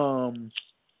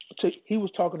 he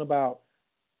was talking about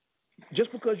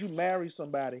just because you marry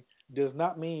somebody does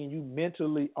not mean you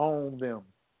mentally own them.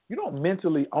 You don't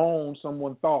mentally own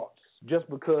someone's thoughts just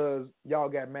because y'all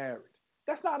got married.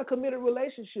 That's not a committed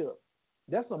relationship.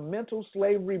 That's a mental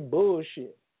slavery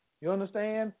bullshit. You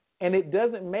understand? And it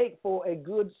doesn't make for a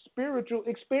good spiritual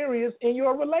experience in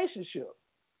your relationship.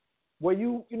 Where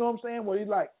you know what I'm saying? Where you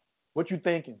like, what you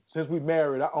thinking? Since we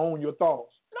married, I own your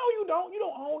thoughts. No, you don't. You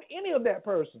don't own any of that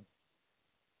person.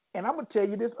 And I'm going to tell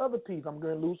you this other piece. I'm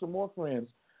going to lose some more friends.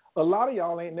 A lot of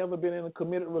y'all ain't never been in a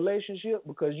committed relationship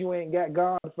because you ain't got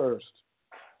God first.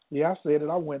 Yeah, I said it.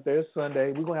 I went there. It's Sunday.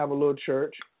 We're going to have a little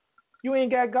church. You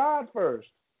ain't got God first.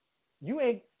 You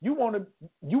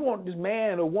want this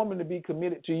man or woman to be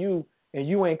committed to you, and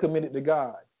you ain't committed to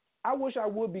God. I wish I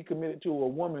would be committed to a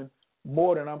woman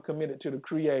more than I'm committed to the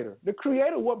Creator. The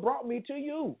Creator, what brought me to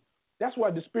you. That's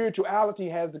why the spirituality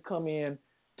has to come in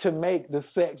to make the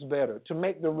sex better, to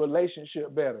make the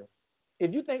relationship better.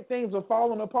 If you think things are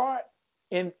falling apart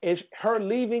and it's her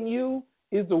leaving you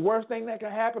is the worst thing that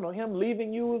can happen, or him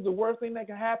leaving you is the worst thing that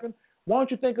can happen, why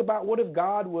don't you think about what if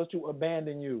God was to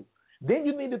abandon you? Then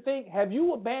you need to think, have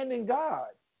you abandoned God?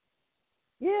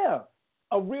 Yeah.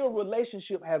 A real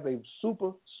relationship has a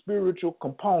super spiritual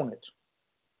component.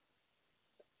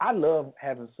 I love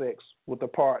having sex with a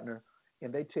partner,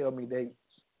 and they tell me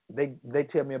they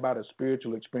tell me about a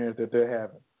spiritual experience that they're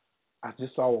having. I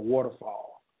just saw a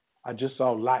waterfall. I just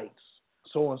saw lights.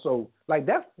 So and so. Like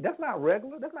that's not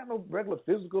regular. That's not no regular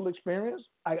physical experience.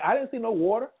 I didn't see no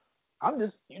water. I'm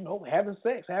just, having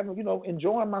sex,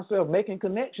 enjoying myself, making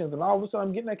connections, and all of a sudden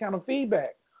I'm getting that kind of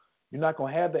feedback. You're not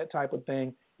going to have that type of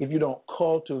thing if you don't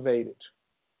cultivate it.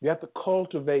 You have to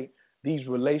cultivate these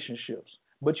relationships.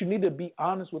 But you need to be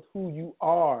honest with who you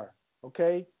are,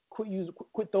 okay?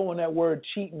 Quit throwing that word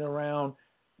cheating around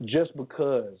just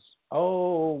because.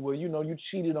 Oh, well, you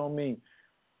cheated on me.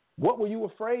 What were you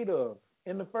afraid of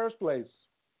in the first place?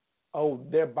 Oh,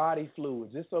 their body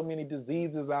fluids. There's so many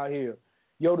diseases out here.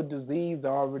 Yo, the disease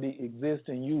already exists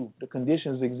in you. The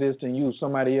conditions exist in you.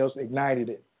 Somebody else ignited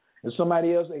it. If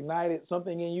somebody else ignited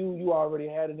something in you, you already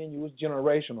had it in you. It's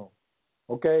generational,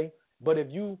 okay? But if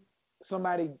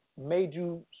somebody made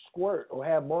you squirt or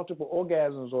have multiple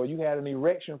orgasms, or you had an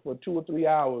erection for 2 or 3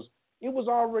 hours, it was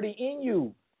already in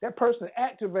you. That person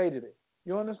activated it.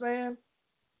 You understand?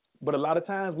 But a lot of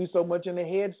times we so much in the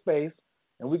head space,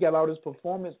 and we got all this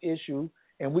performance issue,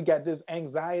 and we got this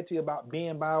anxiety about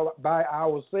being by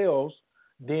ourselves,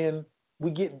 then we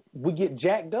get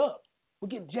jacked up. We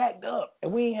get jacked up,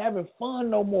 and we ain't having fun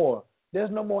no more.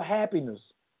 There's no more happiness.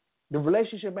 The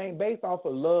relationship ain't based off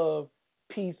of love,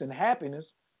 peace, and happiness.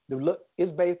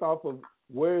 It's based off of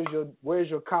where's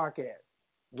your cock at?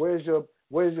 Where's your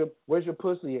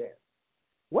pussy at?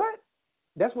 What?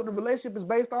 That's what the relationship is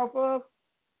based off of?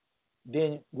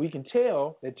 Then we can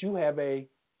tell that you have a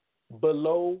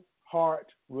below heart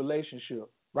relationship.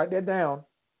 Write that down.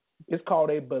 It's called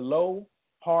a below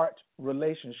heart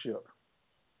relationship.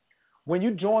 When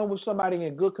you join with somebody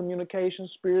in good communication,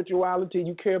 spirituality,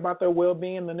 you care about their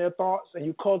well-being and their thoughts, and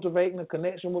you cultivating a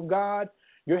connection with God,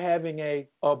 you're having a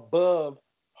above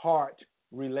heart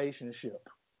relationship.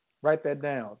 Write that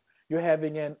down. You're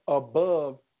having an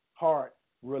above heart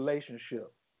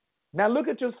relationship. Now look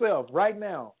at yourself right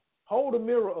now. Hold a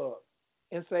mirror up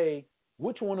and say,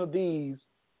 which one of these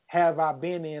have I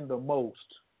been in the most?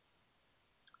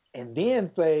 And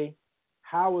then say,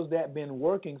 how has that been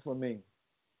working for me?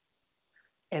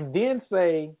 And then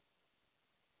say,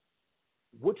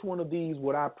 which one of these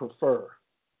would I prefer?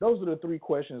 Those are the three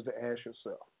questions to ask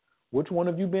yourself. Which one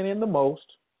have you been in the most?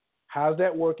 How's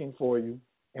that working for you?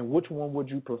 And which one would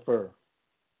you prefer?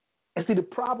 And see, the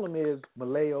problem is,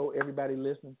 Maleo, everybody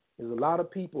listening, is a lot of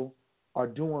people are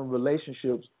doing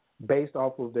relationships based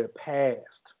off of their past.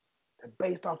 They're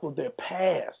based off of their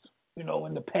past. You know,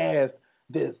 in the past,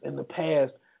 this. In the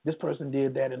past, this person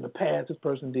did that. In the past, this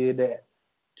person did that.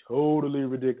 Totally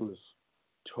ridiculous.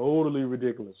 Totally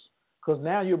ridiculous. Because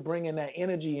now you're bringing that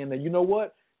energy in there. You know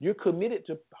what? You're committed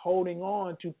to holding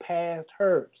on to past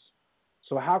hurts.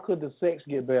 So how could the sex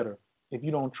get better if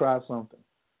you don't try something?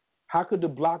 How could the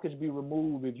blockage be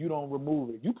removed if you don't remove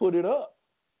it? You put it up.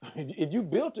 If you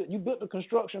built it, you built the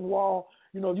construction wall.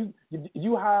 You know,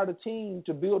 you hired a team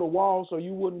to build a wall so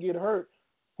you wouldn't get hurt.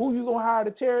 Who you gonna hire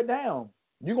to tear it down?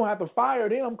 You're gonna have to fire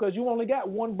them because you only got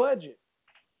one budget.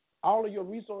 All of your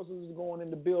resources is going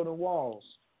into building walls.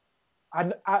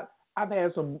 I've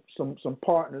had some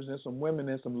partners and some women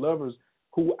and some lovers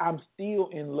who I'm still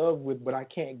in love with, but I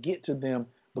can't get to them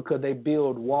because they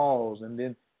build walls. And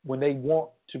then when they want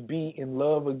to be in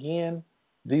love again,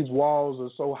 these walls are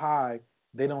so high,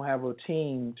 they don't have a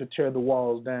team to tear the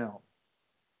walls down.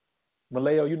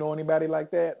 Maleo, you know anybody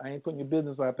like that? I ain't putting your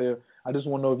business out there. I just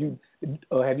want to know if you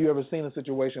have you ever seen a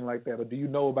situation like that, or do you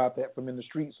know about that from in the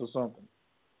streets or something?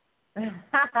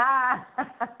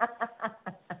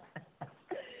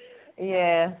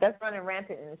 Yeah, that's running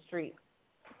rampant in the streets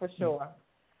for sure.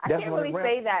 I can't really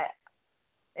say that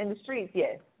in the streets.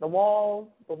 Yes, the walls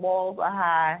are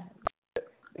high.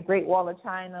 The Great Wall of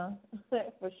China,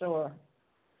 for sure,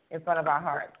 in front of our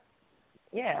hearts.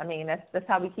 Yeah, I mean that's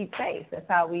how we keep faith. That's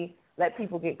how we let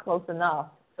people get close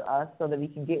enough to us so that we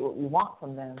can get what we want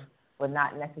from them, but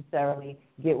not necessarily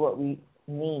get what we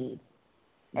need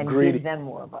and greedy. Give them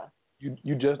more of us.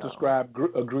 You just described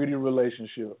a greedy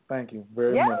relationship. Thank you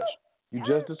very much.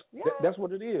 That's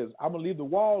what it is. I'm gonna leave the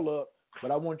wall up,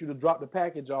 but I want you to drop the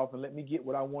package off and let me get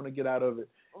what I want to get out of it.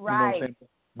 Right. You know what I'm saying?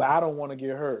 But I don't want to get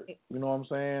hurt. You know what I'm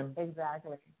saying?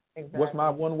 Exactly. What's my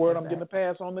one word I'm getting a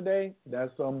pass on today?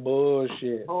 That's some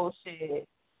bullshit.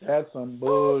 That's some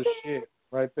bullshit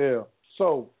right there.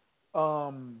 So,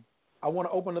 I want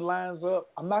to open the lines up.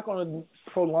 I'm not going to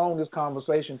prolong this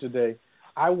conversation today.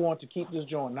 I want to keep this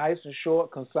joint nice and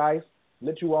short, concise,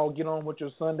 let you all get on with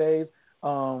your Sundays.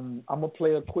 I'm going to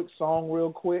play a quick song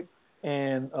real quick,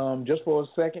 and just for a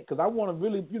second, because I want to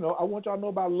really, I want y'all to know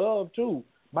about love, too.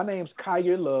 My name's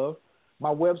Khayr Love. My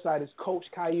website is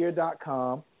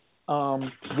CoachKhayr.com.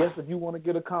 Yes, if you want to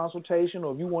get a consultation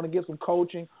or if you want to get some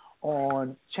coaching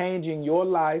on changing your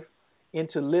life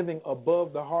into living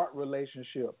above the heart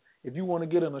relationship, if you want to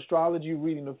get an astrology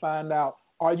reading to find out,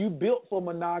 are you built for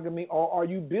monogamy or are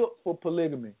you built for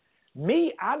polygamy?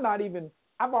 Me, I've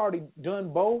already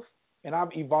done both, and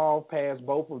I've evolved past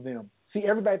both of them. See,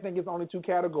 everybody thinks it's only two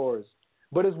categories,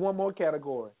 but it's one more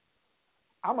category.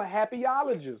 I'm a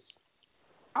happyologist.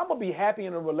 I'm going to be happy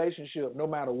in a relationship no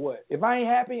matter what. If I ain't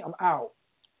happy, I'm out.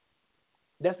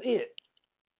 That's it.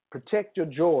 Protect your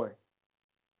joy.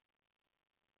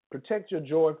 Protect your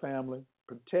joy, family.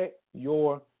 Protect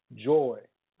your joy.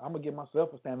 I'm going to give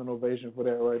myself a standing ovation for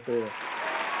that right there.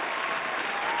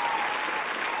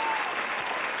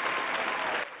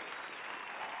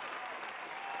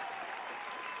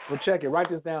 Well, check it. Write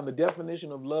this down. The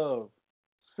definition of love.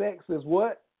 Sex is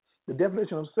what? The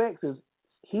definition of sex is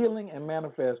healing and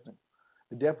manifesting.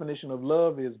 The definition of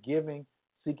love is giving,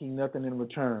 seeking nothing in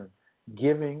return.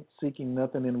 Giving, seeking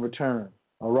nothing in return.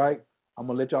 All right? I'm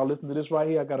going to let y'all listen to this right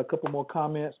here. I got a couple more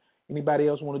comments. Anybody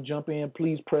else want to jump in,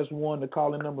 please press 1. The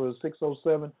calling number is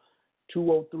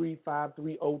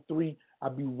 607-203-5303. I'll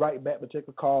be right back to take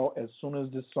a call as soon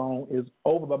as this song is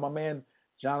over by my man,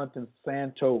 Jonathan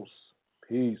Santos.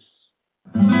 Peace.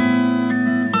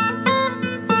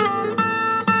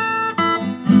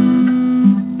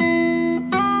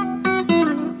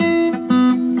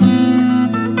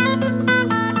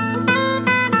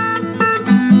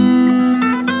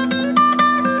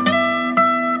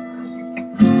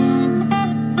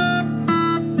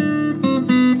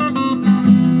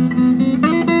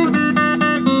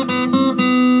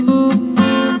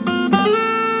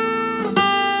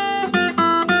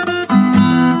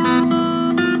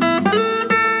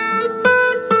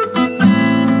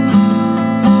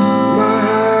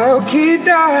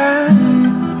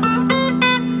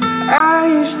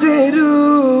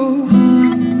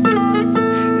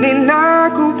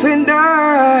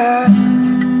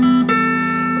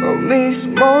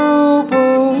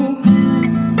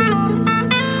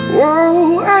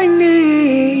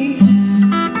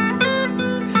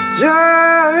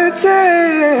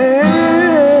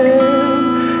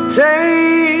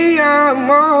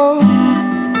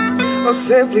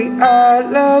 simply I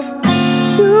love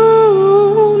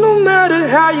you. No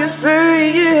matter how you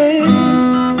say it,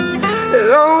 it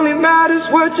only matters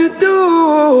what you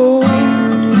do.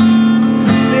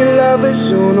 See, love is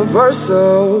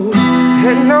universal,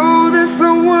 and know that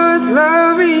someone's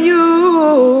loving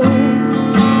you.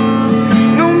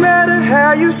 No matter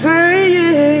how you say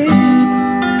it,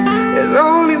 it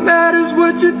only matters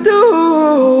what you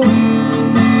do.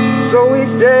 So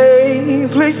each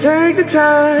day, please take the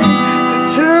time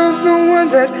to tell someone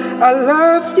that I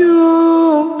love you.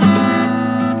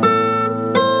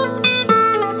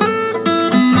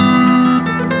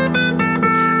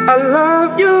 I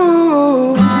love you.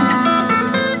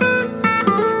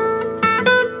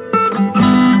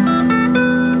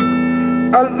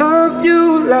 I love you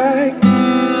like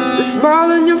the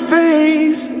smile on your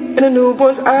face and a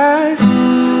newborn's eyes,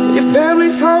 your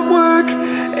family's hard work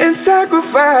and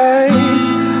sacrifice,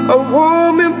 a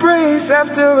warm embrace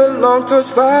after a long tour's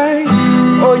fight,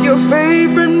 or your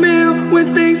favorite meal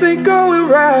when things ain't going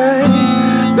right,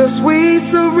 the sweet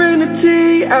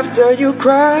serenity after you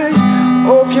cry,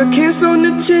 or your kiss on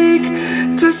the cheek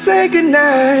to say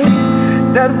goodnight,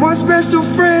 that one special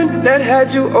friend that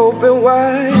had you open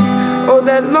wide, or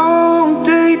that long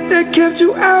date that kept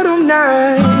you out all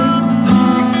night.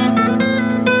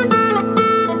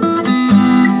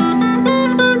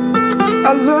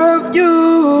 I love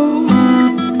you.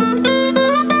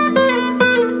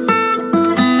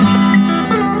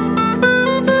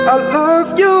 I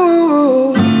love you.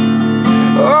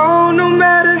 Oh, no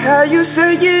matter how you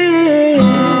say it,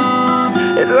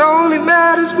 it only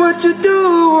matters what you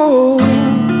do.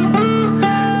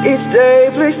 Each day,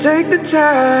 please take the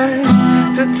time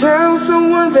to tell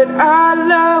someone that I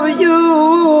love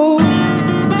you.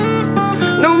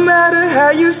 No matter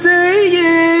how you say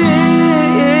it,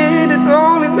 it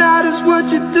only matters what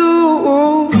you do.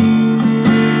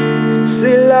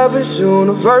 See, love is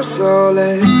universal,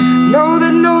 and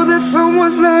know that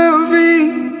someone's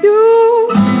loving you.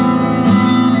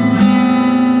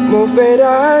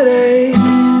 Moveré,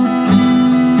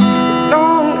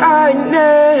 long I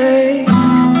nay.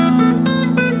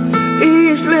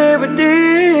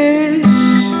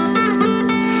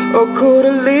 O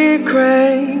Kudali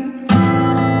Crane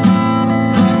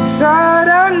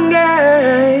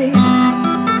Sarangay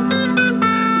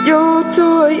Yo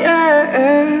Toy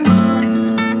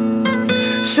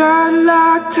Shine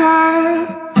like time.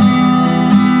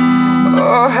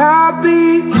 Oh, happy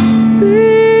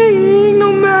being, no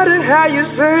matter how you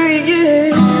say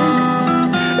it,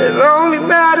 it only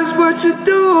matters what you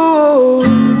do.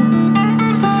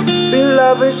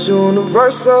 Love is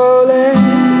universal,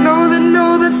 and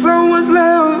know that someone's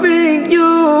loving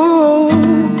you.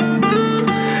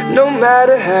 No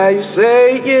matter how you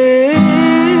say it,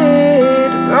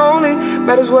 it only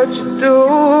matters what you do.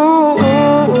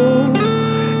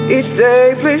 Each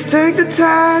day, please take the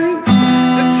time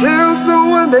to tell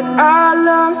someone that I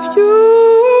love you.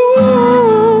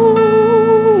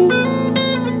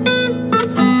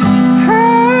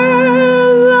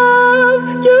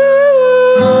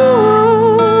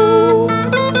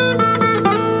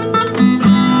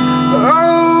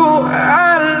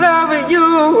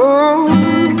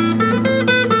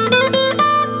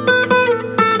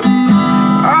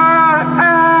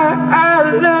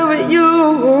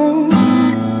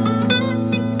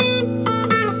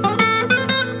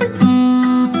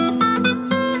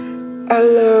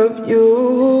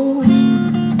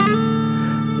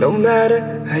 No matter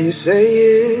how you say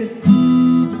it,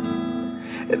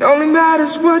 it only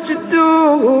matters what you do.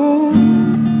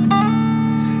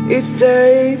 Each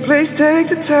day, please take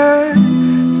the time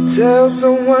to tell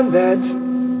someone that.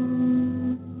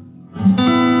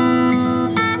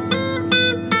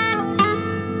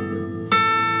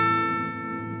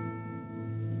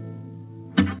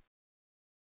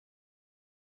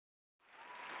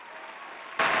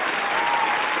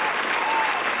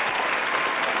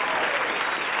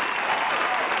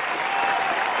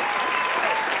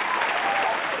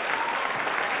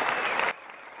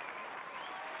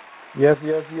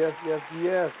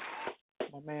 Yes.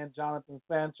 My man Jonathan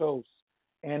Santos.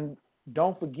 And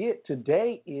don't forget,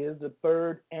 today is the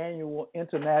 3rd annual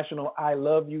International I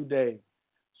Love You Day.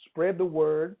 Spread the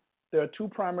word. There are two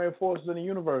primary forces in the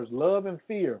universe, love and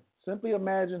fear. Simply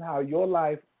imagine how your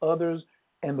life, others,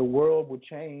 and the world would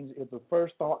change if the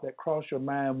first thought that crossed your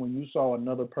mind when you saw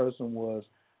another person was,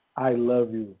 I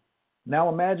love you. Now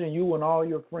imagine you and all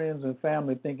your friends and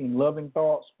family thinking loving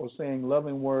thoughts or saying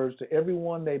loving words to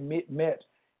everyone they met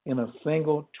in a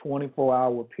single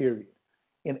 24-hour period.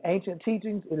 In ancient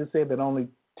teachings, it is said that only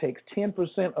takes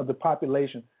 10% of the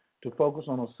population to focus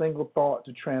on a single thought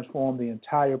to transform the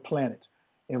entire planet.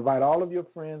 Invite all of your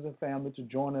friends and family to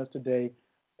join us today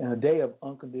in a day of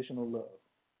unconditional love.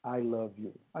 I love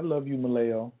you. I love you,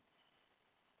 Maleo.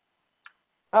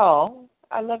 Oh,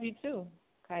 I love you too,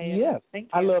 Khayr. Yes. Thank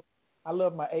you. I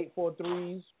love my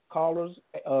 843s, callers,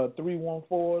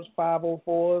 314s,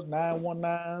 504s,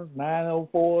 919s,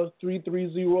 904s,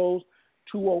 330s,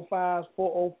 205s,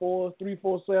 404s,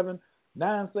 347,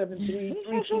 973,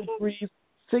 323s,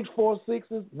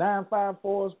 646s,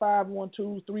 954s,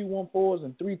 512s, 314s,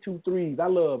 and 323s. I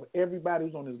love everybody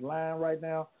who's on this line right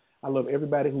now. I love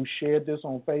everybody who shared this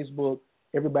on Facebook,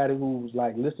 everybody who's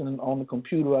like listening on the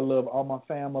computer. I love all my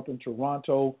fam up in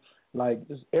Toronto, like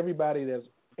just everybody that's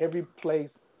every place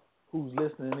who's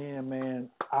listening in, man.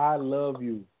 I love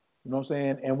you. You know what I'm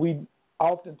saying? And we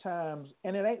oftentimes,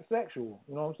 and it ain't sexual.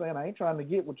 You know what I'm saying? I ain't trying to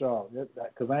get with y'all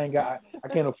because I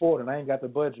can't afford it. I ain't got the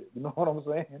budget. You know what I'm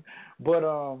saying? But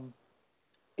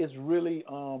it's really,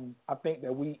 I think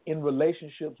that we in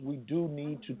relationships we do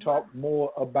need to talk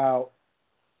more about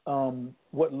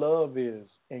what love is,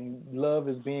 and love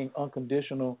is being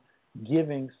unconditional,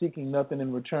 giving, seeking nothing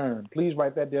in return. Please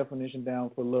write that definition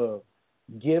down for love.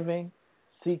 Giving,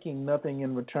 seeking nothing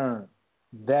in return.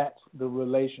 That's the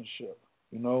relationship,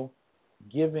 you know.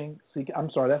 Giving, seeking.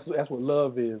 I'm sorry. That's what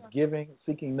love is. Giving,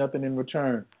 seeking nothing in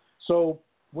return. So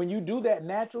when you do that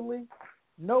naturally,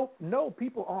 no,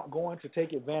 people aren't going to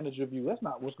take advantage of you. That's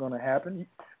not what's going to happen.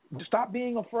 Stop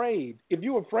being afraid. If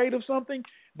you're afraid of something,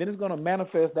 then it's going to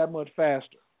manifest that much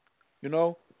faster. You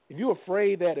know, if you're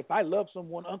afraid that if I love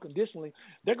someone unconditionally,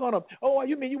 they're going to, oh,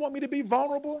 you mean you want me to be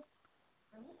vulnerable?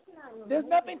 There's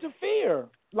nothing to fear.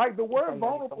 Like the word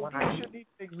vulnerable really shouldn't even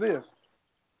exist.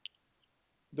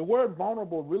 The word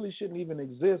vulnerable really shouldn't even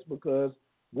exist because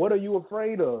what are you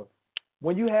afraid of?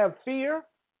 When you have fear,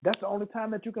 that's the only time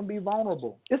that you can be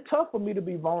vulnerable. It's tough for me to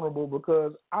be vulnerable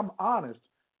because I'm honest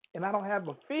and I don't have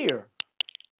a fear.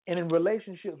 And in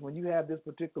relationships, when you have this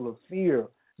particular fear,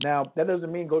 now that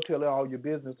doesn't mean go tell all your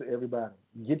business to everybody.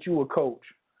 Get you a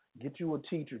coach, get you a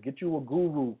teacher, get you a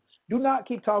guru. Do not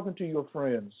keep talking to your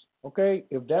friends, okay?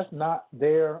 If that's not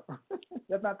their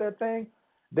that's not their thing,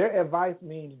 their advice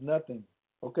means nothing,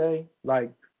 okay?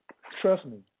 Like, trust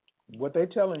me, what they're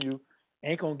telling you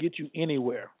ain't gonna get you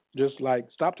anywhere. Just like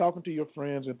stop talking to your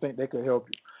friends and think they could help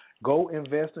you. Go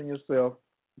invest in yourself.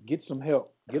 Get some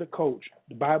help. Get a coach.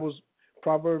 The Bible's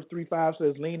Proverbs 3:5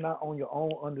 says, lean not on your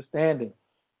own understanding.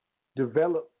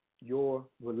 Develop your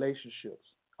relationships.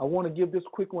 I want to give this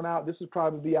quick one out. This will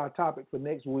probably be our topic for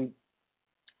next week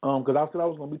because I said I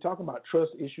was going to be talking about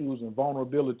trust issues and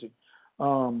vulnerability.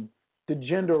 The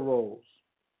gender roles.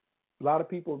 A lot of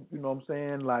people, you know what I'm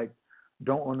saying, like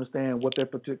don't understand what their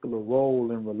particular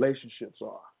role in relationships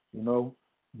are, you know.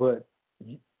 But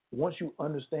once you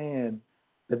understand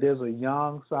that there's a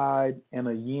yang side and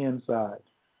a yin side,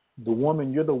 the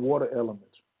woman, you're the water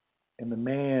element, and the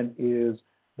man is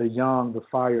the yang, the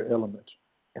fire element.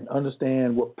 And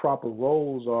understand what proper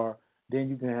roles are, then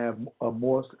you can have a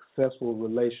more successful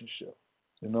relationship,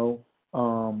 you know.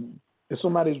 If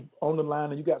somebody's on the line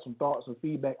and you got some thoughts and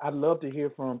feedback, I'd love to hear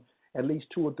from at least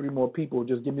 2 or 3 more people.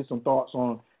 Just give me some thoughts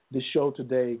on this show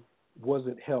today. Was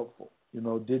it helpful? You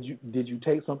know, did you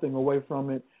take something away from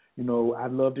it? You know,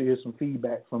 I'd love to hear some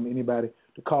feedback from anybody.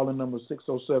 The call-in number is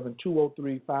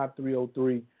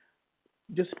 607-203-5303.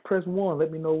 Just press 1.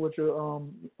 Let me know what your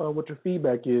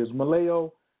feedback is.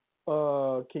 Maleo,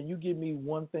 can you give me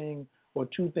 1 thing or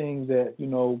 2 things that you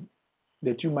know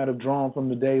that you might have drawn from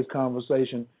today's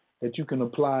conversation that you can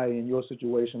apply in your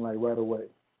situation, like right away,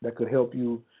 that could help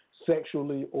you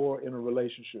sexually or in a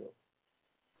relationship?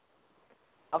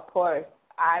 Of course.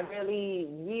 I really,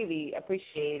 really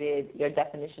appreciated your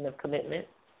definition of commitment.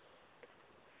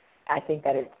 I think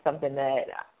that it's something that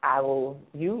I will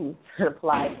use and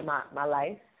apply to my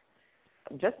life,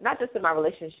 not just in my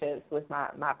relationships with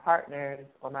my partners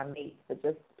or my mates, but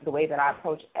just the way that I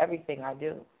approach everything I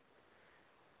do.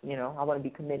 You know, I want to be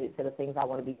committed to the things I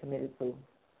want to be committed to.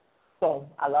 So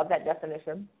I love that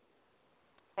definition.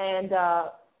 And I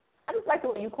just like the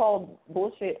way you call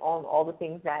bullshit on all the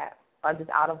things that are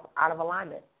just out of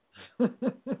alignment.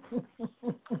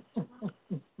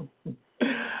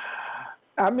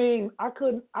 I mean, I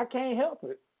can't help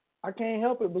it. I can't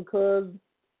help it because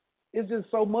it's just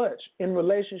so much in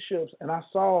relationships, and I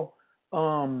saw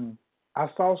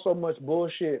so much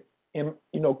bullshit in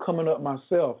coming up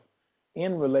myself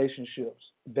in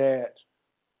relationships that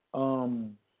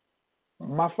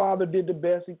my father did the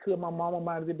best he could, my mama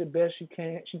might have did the best she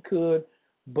could,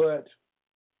 but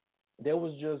there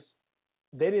was just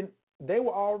they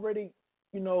were already,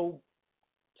 so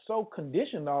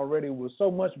conditioned already with so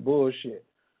much bullshit.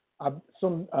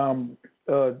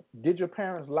 Did your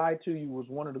parents lie to you was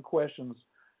one of the questions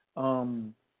I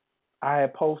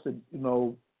had posted,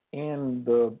 in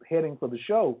the heading for the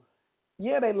show.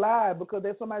 Yeah, they lied because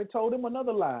somebody told them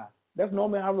another lie. That's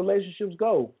normally how relationships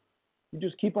go. You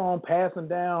just keep on passing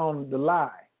down the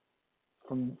lie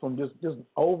from just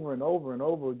over and over and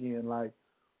over again. Like,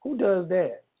 who does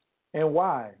that? And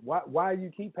why? Why you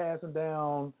keep passing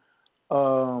down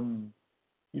something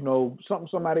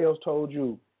somebody else told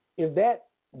you? If that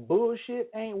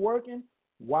bullshit ain't working,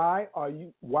 why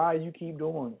you keep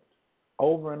doing it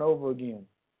over and over again?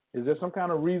 Is there some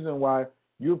kind of reason why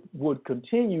you would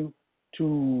continue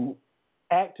to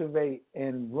activate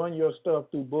and run your stuff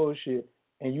through bullshit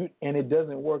and it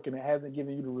doesn't work and it hasn't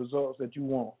given you the results that you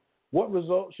want? What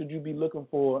results should you be looking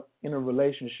for in a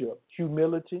relationship?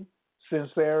 Humility,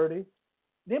 sincerity.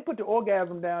 Then put the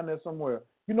orgasm down there somewhere.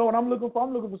 You know what I'm looking for?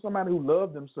 I'm looking for somebody who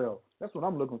loves themselves. That's what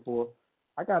I'm looking for.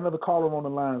 I got another caller on the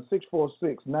line,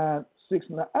 646-968.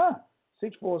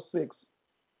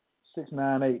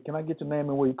 Can I get your name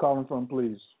and where you're calling from,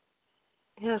 please?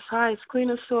 Yes, hi. It's Queen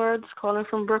of Swords calling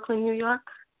from Brooklyn, New York.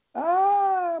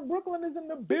 Brooklyn is in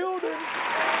the building.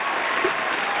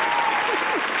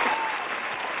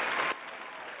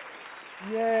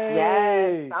 Yay.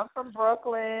 Yes, I'm from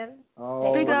Brooklyn.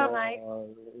 Oh, big up.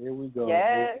 Here we go.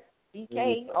 Yes,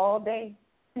 BK all day.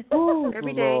 Ooh,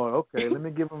 every day. Lord. Okay, let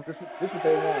me give them this is what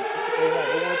they want. They want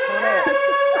to turn up.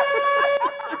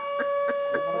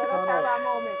 Let us have our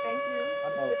moment. Thank you. I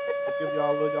know. I'll give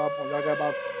y'all y'all got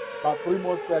about 3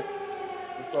 more seconds.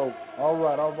 So, all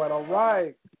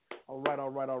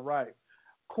right.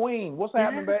 Queen, what's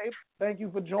happening, babe? Thank you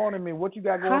for joining me. What you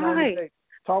got going on today?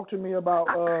 Talk to me about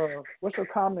what's your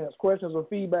comments, questions, or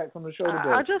feedback from the show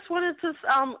today? I just wanted to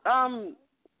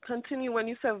continue when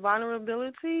you said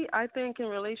vulnerability. I think in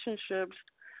relationships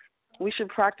we should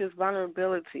practice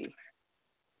vulnerability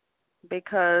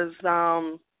because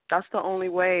that's the only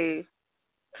way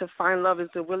to find love is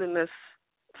the willingness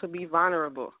to be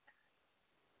vulnerable.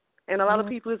 And a lot of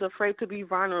people is afraid to be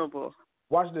vulnerable.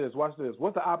 Watch this. What's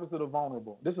the opposite of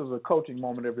vulnerable? This is a coaching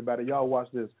moment, everybody. Y'all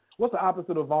watch this. What's the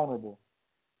opposite of vulnerable?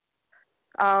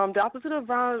 The opposite of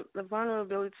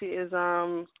vulnerability is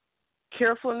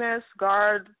carefulness,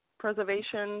 guard,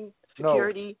 preservation,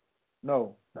 security.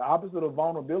 No. The opposite of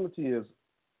vulnerability is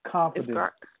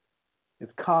confidence.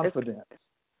 It's confidence.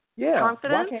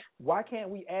 Confidence? Why can't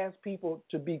we ask people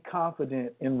to be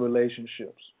confident in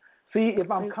relationships? See,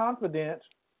 if I'm confident,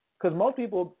 because most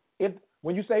people,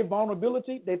 when you say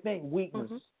vulnerability, they think weakness.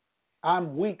 Mm-hmm.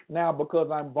 I'm weak now because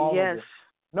I'm vulnerable. Yes.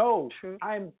 No, true.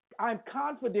 I'm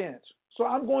confident. So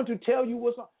I'm going to tell you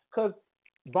what's, because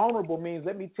vulnerable means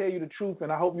let me tell you the truth, and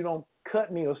I hope you don't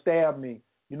cut me or stab me.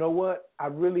 You know what? I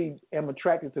really am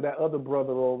attracted to that other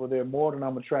brother over there more than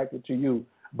I'm attracted to you,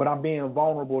 but I'm being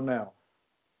vulnerable now.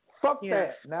 Fuck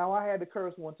that. Now, I had to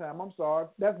curse one time. I'm sorry.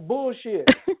 That's bullshit.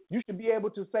 You should be able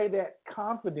to say that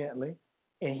confidently,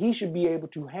 and he should be able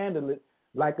to handle it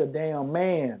like a damn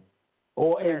man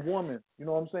or a woman. You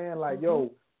know what I'm saying? Like,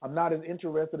 yo, I'm not as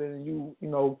interested in you. You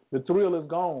know, the thrill is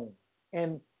gone.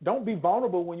 And don't be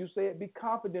vulnerable when you say it. Be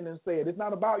confident and say it. It's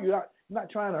not about you. You're not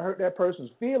trying to hurt that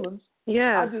person's feelings.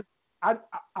 Yeah.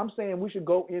 I'm saying we should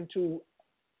go into.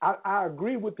 I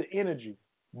agree with the energy,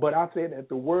 but I said that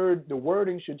the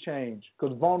wording should change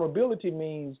because vulnerability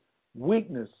means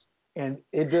weakness, and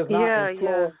it does not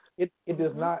employ. It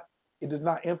does not. It does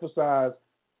not emphasize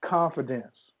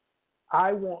confidence.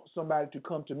 I want somebody to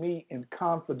come to me in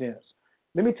confidence.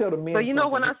 Let me tell the men. But you know,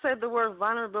 when I said the word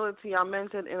vulnerability, I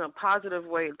meant it in a positive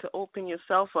way to open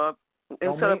yourself up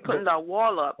instead of putting that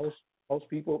wall up. Most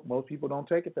people don't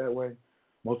take it that way.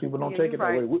 Most people don't take it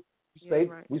that way.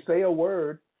 We say a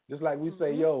word just like we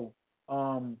say, yo.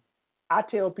 I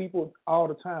tell people all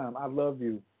the time, I love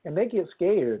you, and they get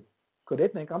scared because they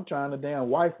think I'm trying to damn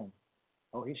wife them.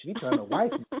 Oh, she trying to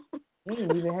wife me. He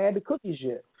ain't even had the cookies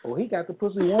yet. Oh, he got the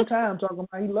pussy one time talking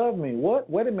about he loved me. What?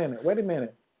 Wait a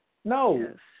minute. No,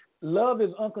 love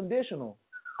is unconditional.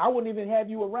 I wouldn't even have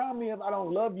you around me if I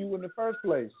don't love you in the first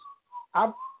place.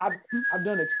 I've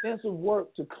done extensive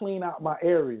work to clean out my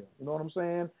area. You know what I'm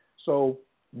saying? So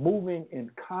moving in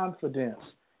confidence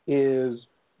is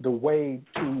the way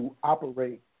to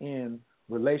operate in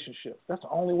relationships. That's the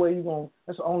only way you're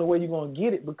gonna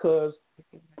get it, because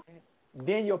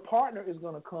then your partner is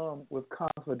gonna come with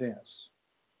confidence.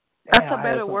 That's a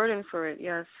better wording for it,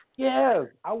 yes. Yes.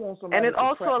 I want somebody. And it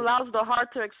also allows the heart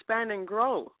to expand and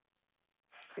grow.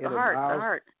 The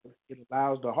heart. It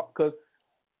allows the heart, because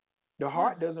the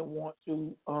heart doesn't want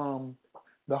to.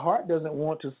 The heart doesn't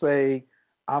want to say,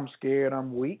 "I'm scared,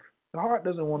 I'm weak." The heart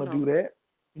doesn't want to do that.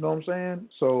 You know what I'm saying?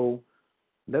 So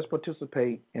let's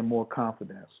participate in more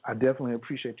confidence. I definitely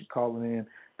appreciate you calling in.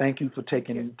 Thank you for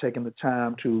taking the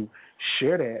time to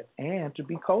share that and to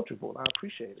be coachable. I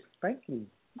appreciate it. Thank you.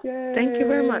 Yay. Thank you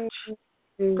very much.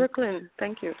 Brooklyn,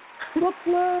 thank you.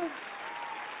 Brooklyn.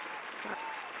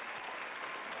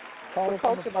 We're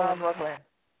coachable in Brooklyn.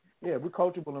 Yeah, we're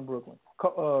coachable in Brooklyn.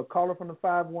 Caller from the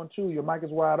 512. Your mic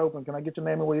is wide open. Can I get your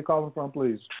name and where you're calling from,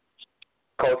 please?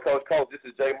 Coach. This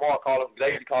is Jay Moore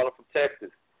Daisy calling from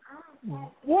Texas.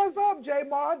 What's up, Jay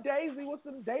Moore? Daisy,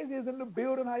 Daisy is in the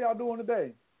building. How y'all doing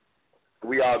today?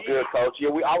 We all good, Coach. Yeah,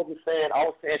 I was saying,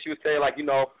 she was saying, like, you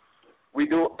know, we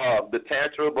do the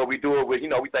tantrum, but we do it with, you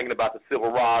know, we thinking about the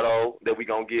Silverado that we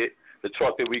going to get, the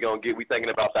truck that we going to get. We thinking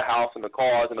about the house and the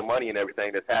cars and the money and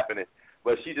everything that's happening.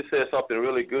 But she just said something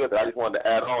really good that I just wanted to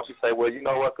add on. She said, well, you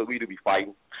know what, because we do be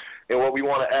fighting. And what we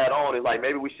want to add on is, like,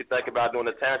 maybe we should think about doing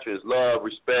the tantra is love,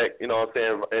 respect, you know what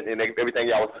I'm saying, and everything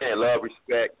y'all was saying, love,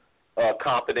 respect,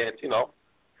 confidence, you know.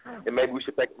 And maybe we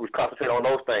should concentrate on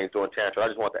those things during tantra. I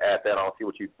just want to add that on, see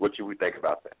what you would think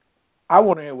about that. I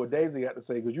want to hear what Daisy got to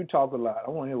say because you talk a lot. I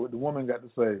want to hear what the woman got to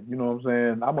say. You know what I'm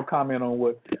saying? I'm gonna comment on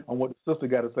what the sister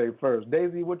got to say first.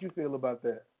 Daisy, what you feel about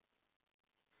that?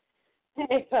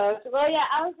 Hey, Coach. Well, yeah,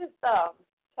 I was just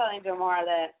telling Jamar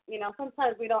that, you know,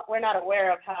 sometimes we're not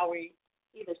aware of how we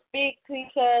either speak to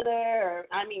each other, or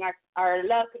our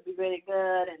love could be really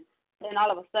good, and then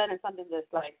all of a sudden something just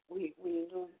like we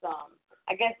lose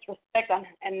I guess respect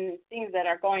and things that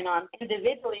are going on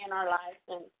individually in our lives,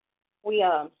 and we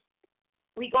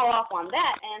go off on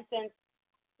that. And since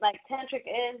like tantric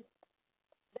is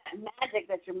that magic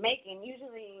that you're making,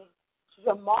 usually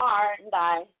Jamar and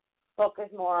I focus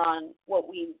more on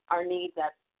our needs,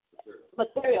 that's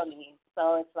material needs.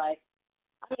 So it's like,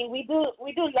 I mean, we do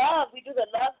the love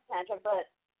tantric, but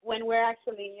when we're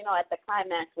actually, you know, at the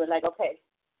climax, we're like, okay,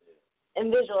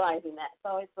 and visualizing that.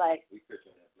 So it's like,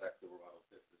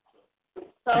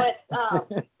 so it's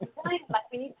like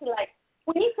we need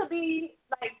to be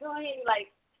like doing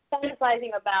like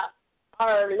fantasizing about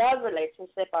our love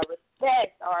relationship, our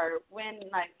respect, or when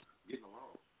like,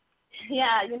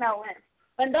 yeah, you know,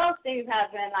 when those things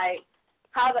happen, like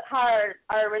how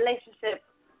our relationship,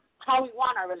 how we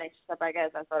want our relationship, I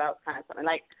guess that's what I was kind of saying.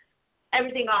 Like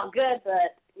everything all good,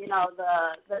 but you know,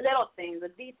 the little things, the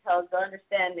details, the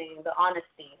understanding, the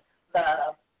honesty,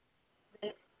 I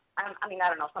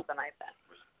don't know, something like that.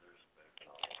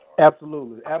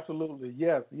 Absolutely.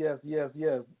 Yes.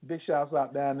 Big shouts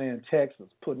out down there in Texas,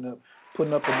 putting up the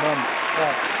numbers.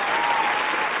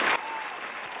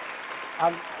 I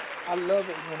love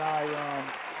it when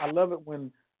I love it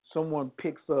when someone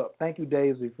picks up. Thank you,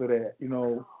 Daisy, for that. You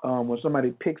know, when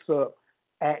somebody picks up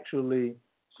actually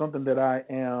something that I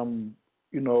am,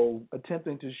 you know,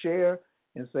 attempting to share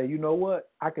and say, you know what,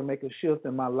 I can make a shift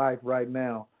in my life right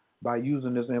now by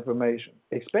using this information,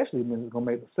 especially when it's going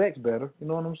to make the sex better. You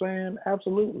know what I'm saying?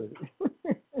 Absolutely.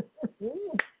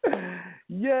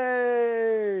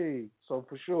 Yay! So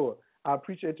for sure, I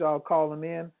appreciate y'all calling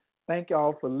in. Thank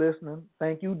y'all for listening.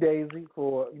 Thank you, Daisy,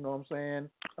 for, you know what I'm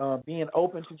saying, being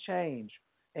open to change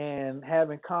and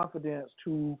having confidence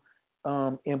to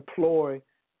employ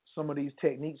some of these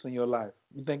techniques in your life.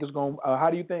 You think it's going how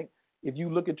do you think, if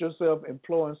you look at yourself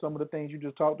employing some of the things you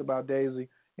just talked about, Daisy,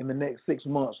 in the next 6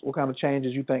 months, what kind of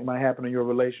changes you think might happen in your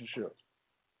relationships?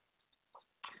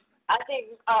 I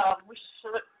think we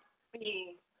should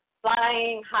be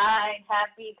flying high,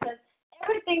 happy, because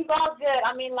everything's all good.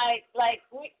 I mean, like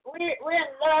we're in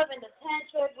love in the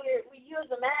tantra. We use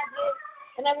the magic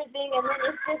and everything, and then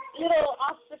it's just little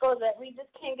obstacles that we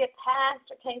just can't get past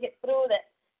or can't get through. That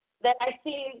I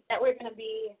see that we're gonna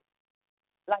be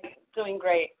like doing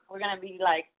great. We're gonna be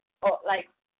like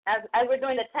as we're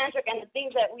doing the tantric and the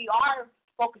things that we are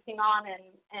focusing on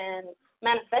and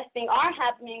manifesting are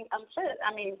happening. I'm sure. I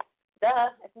mean,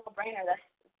 it's no brainer that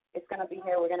it's gonna be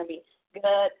here. We're gonna be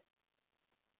good.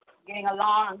 Getting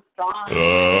along, strong.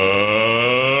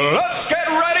 Let's get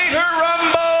ready to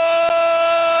rumble!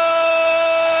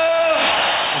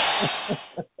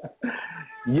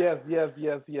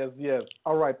 Yes.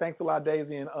 All right, thanks a lot,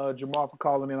 Daisy and Jamal, for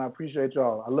calling in. I appreciate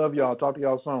y'all. I love y'all. Talk to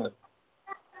y'all soon. Love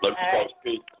you, Coach.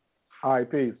 Peace. All right,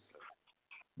 peace.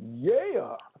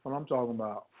 Yeah, that's what I'm talking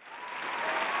about.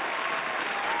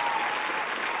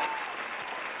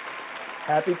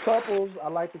 Happy couples. I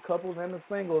like the couples and the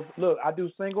singles. Look, I do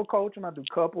single coaching. I do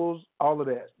couples, all of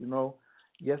that, you know.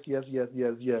 Yes.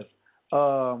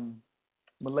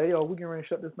 Maleo, we can ready to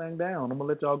shut this thing down. I'm going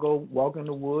to let y'all go walk in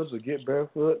the woods or get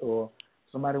barefoot, or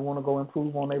somebody want to go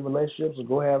improve on their relationships or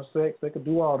go have sex. They could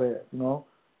do all that, you know.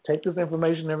 Take this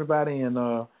information, everybody, and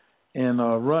run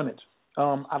it.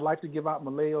 I'd like to give out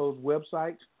Maleo's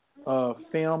website.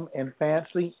 Fem and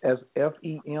Fancy, as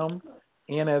FEM,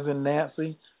 N as in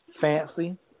Nancy,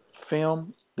 Fancy,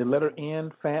 Fem, the letter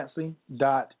N, Fancy,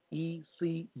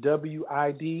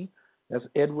 .ECWID. That's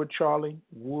Edward Charlie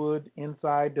Wood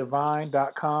Inside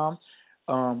Divine.com.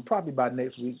 Probably by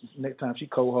next week, next time she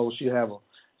co-hosts, she'll have a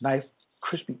nice,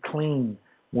 crispy, clean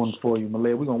one for you,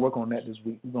 Malaya. We're gonna work on that this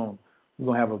week. We're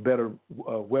gonna have a better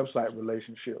website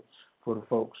relationship for the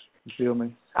folks. You feel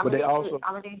me? I'm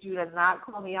gonna need you to not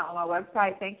call me out on my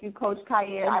website. Thank you, Coach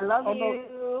Khayr. I love you.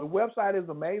 No, the website is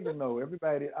amazing, though.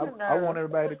 Everybody, I want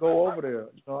everybody to go over there.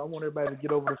 I want everybody to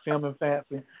get over to Fem and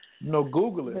Fancy.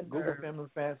 Google it. Google Fem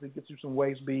and Fancy. Get you some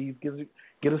waist beads. Get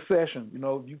a session.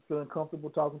 If you feeling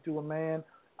comfortable talking to a man,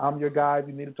 I'm your guy. If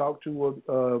you need to talk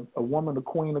to a woman, a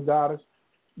queen, a goddess,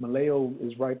 Maleo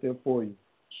is right there for you.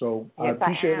 So yes, I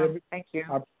appreciate it. Thank you.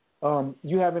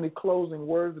 You have any closing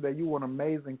words today? You were an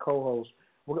amazing co-host.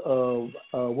 What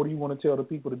do you want to tell the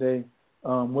people today?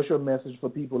 What's your message for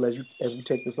people as we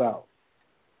take this out?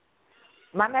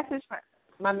 My message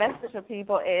for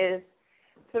people is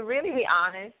to really be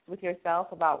honest with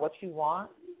yourself about what you want.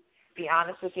 Be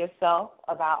honest with yourself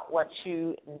about what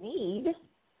you need,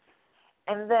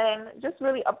 and then just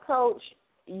really approach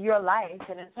your life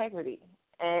in integrity,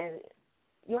 and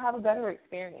you'll have a better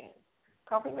experience.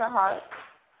 Come from your heart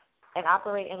and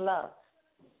operate in love.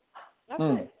 That's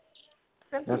it.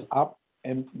 Simply.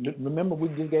 And remember, we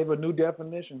just gave a new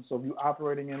definition. So if you're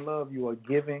operating in love, you are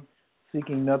giving,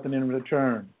 seeking nothing in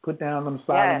return. Put down them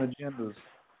silent agendas.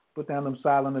 Put down them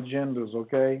silent agendas,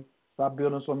 okay? Stop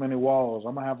building so many walls.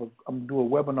 I'm gonna do a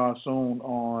webinar soon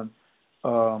on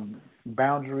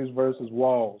boundaries versus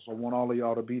walls. I want all of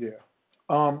y'all to be there.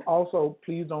 Also,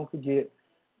 please don't forget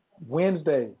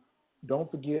Wednesday.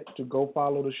 Don't forget to go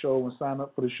follow the show and sign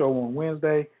up for the show on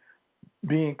Wednesday.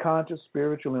 Being conscious,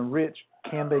 spiritual, and rich,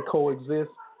 can they coexist?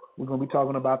 We're going to be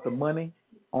talking about the money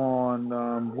on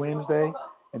Wednesday,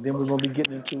 and then we're going to be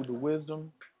getting into the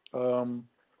wisdom on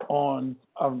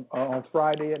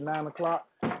Friday at 9 o'clock.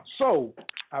 So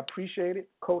I appreciate it.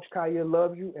 Coach Khayr,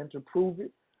 love you, and to prove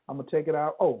it, I'm going to take it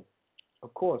out. Oh,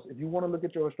 of course, if you want to look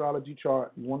at your astrology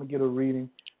chart, you want to get a reading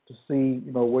to see,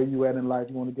 where you at in life,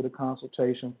 you want to get a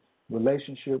consultation,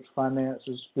 relationships,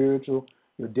 finances, spiritual,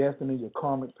 your destiny, your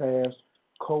karmic past,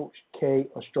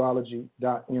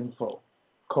 CoachKAstrology.info.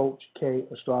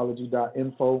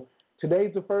 CoachKAstrology.info.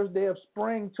 Today's the first day of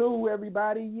spring, too,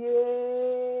 everybody.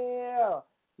 Yeah!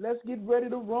 Let's get ready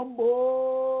to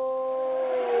rumble.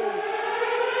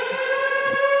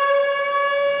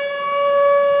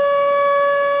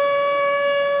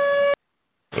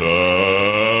 Let's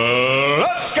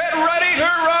get ready to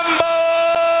rumble.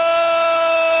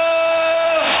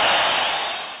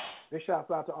 Big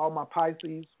shouts out to all my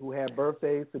Pisces who had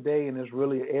birthdays today, and it's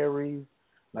really Aries.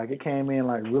 Like, it came in,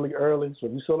 really early. So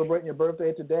if you're celebrating your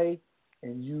birthday today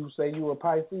and you say you were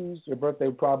Pisces, your birthday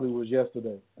probably was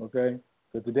yesterday, okay?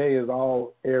 Because today is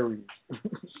all Aries.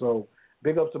 So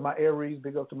big up to my Aries,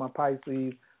 big up to my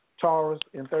Pisces. Taurus,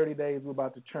 in 30 days, we're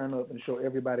about to turn up and show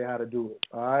everybody how to do it,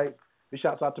 all right? Big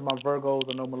shouts out to my Virgos.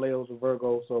 I know Malayo's a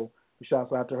Virgo, so big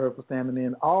shouts out to her for standing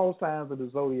in. All signs of the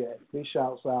zodiac, big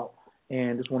shouts out.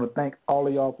 And just want to thank all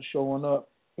of y'all for showing up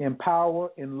in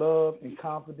power, in love, in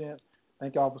confidence.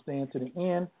 Thank y'all for staying to the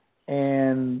end.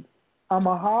 And I'm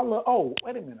a holler. Oh,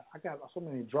 wait a minute. I got so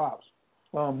many drops.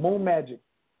 Moon Magic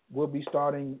will be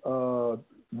starting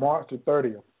March the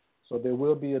 30th. So there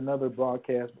will be another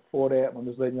broadcast before that. I'm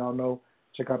just letting y'all know.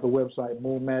 Check out the website,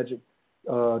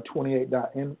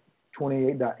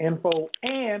 moonmagic28.info.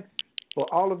 And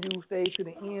for all of you who stayed to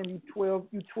the end, you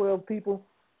 12 people,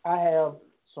 I have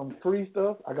some free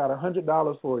stuff. I got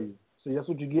 $100 for you. See, that's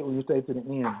what you get when you stay to the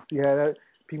end. See how that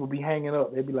people be hanging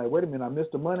up. They be like, wait a minute, I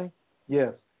missed the money?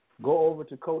 Yes. Go over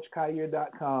to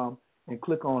CoachKhayr.com and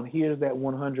click on Here's That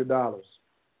 $100.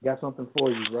 Got something for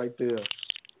you right there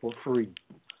for free.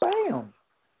 Bam.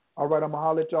 All right, I'm going to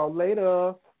holler at y'all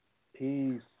later.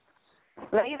 Peace.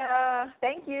 Later.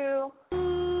 Thank you.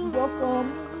 You're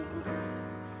welcome.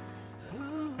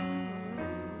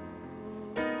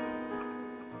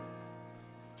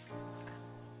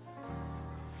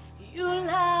 You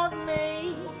love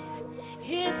me,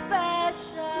 it's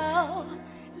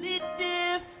specially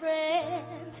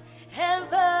different.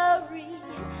 Every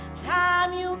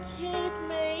time you keep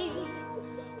me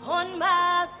on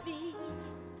my feet,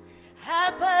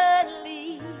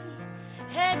 happily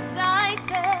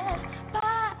excited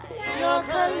by your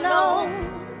cologne,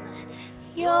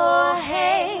 your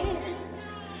hair,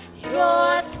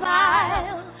 your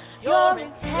smile, your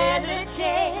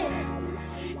intelligence.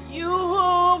 You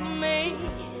hold me,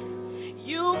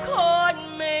 you caught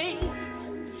me,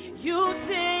 you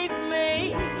saved me.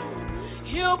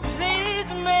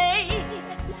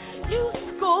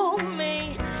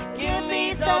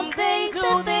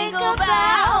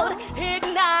 about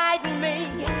ignite me.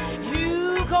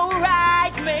 You go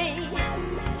right me.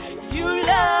 You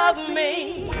love me.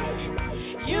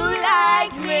 You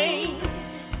like me.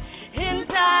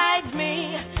 Inside me.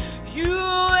 You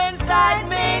inside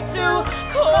me to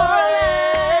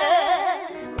chorus.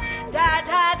 Da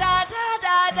da da da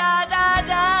da da da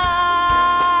da.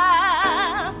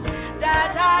 Da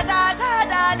da da da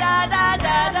da da da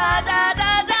da da da.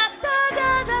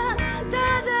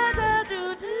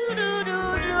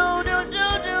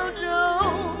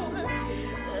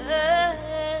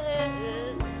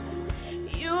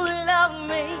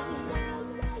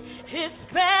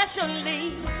 Especially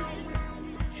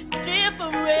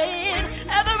different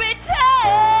every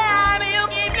time you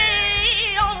keep me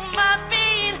on my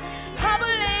feet,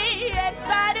 humbly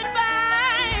excited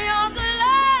by your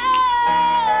clown.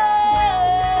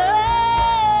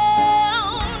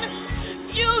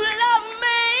 You love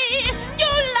me,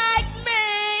 you like me,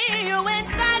 you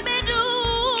inside me do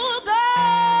go.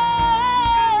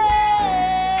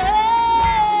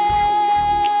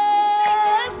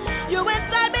 You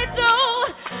inside me do.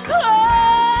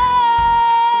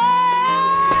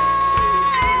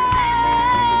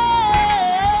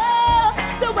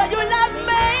 The way you love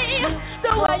me,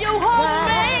 the way you hold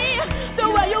me, the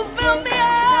way you fill me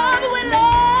up with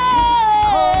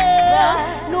love.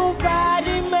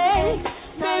 Nobody makes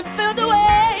me feel the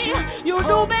way you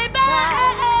do, baby.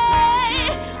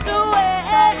 The way.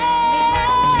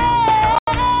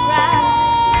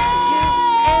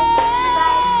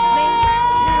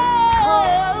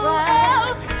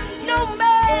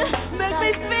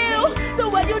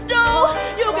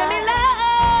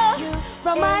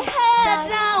 From my head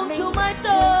down to my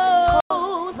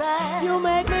toes, you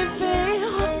make me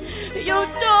feel. You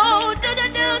do.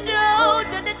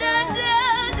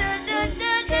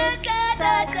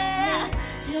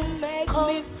 You make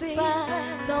me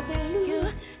feel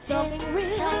something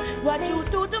real. What you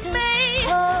do to me,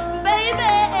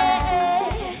 baby.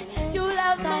 You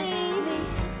love me,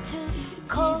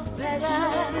 cold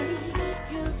pleasure.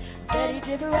 Ready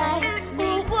to be right.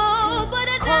 Whoa, but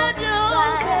I don't do,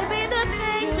 baby, the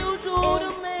things you do to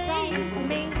me.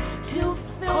 You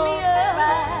fill me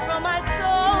up from my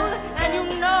soul, and you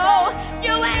know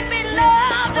you ain't been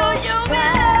loved, or you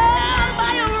been loved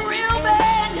by a real man.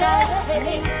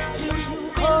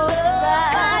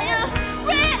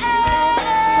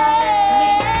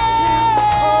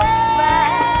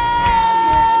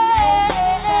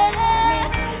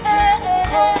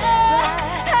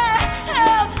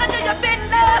 You been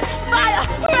loved by a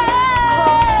real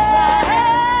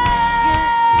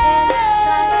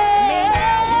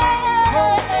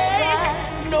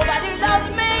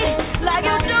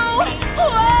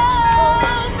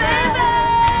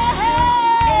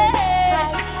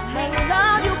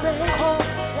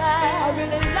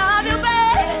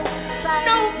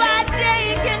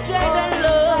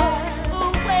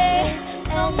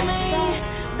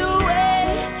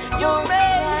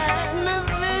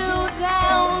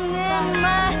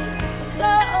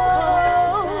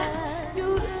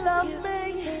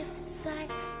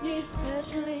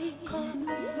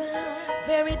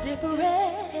very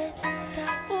different.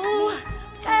 Ooh,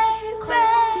 baby,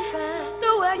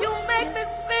 the way you make me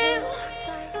feel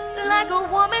like a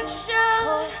woman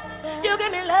should. You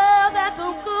give me love that's so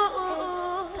good.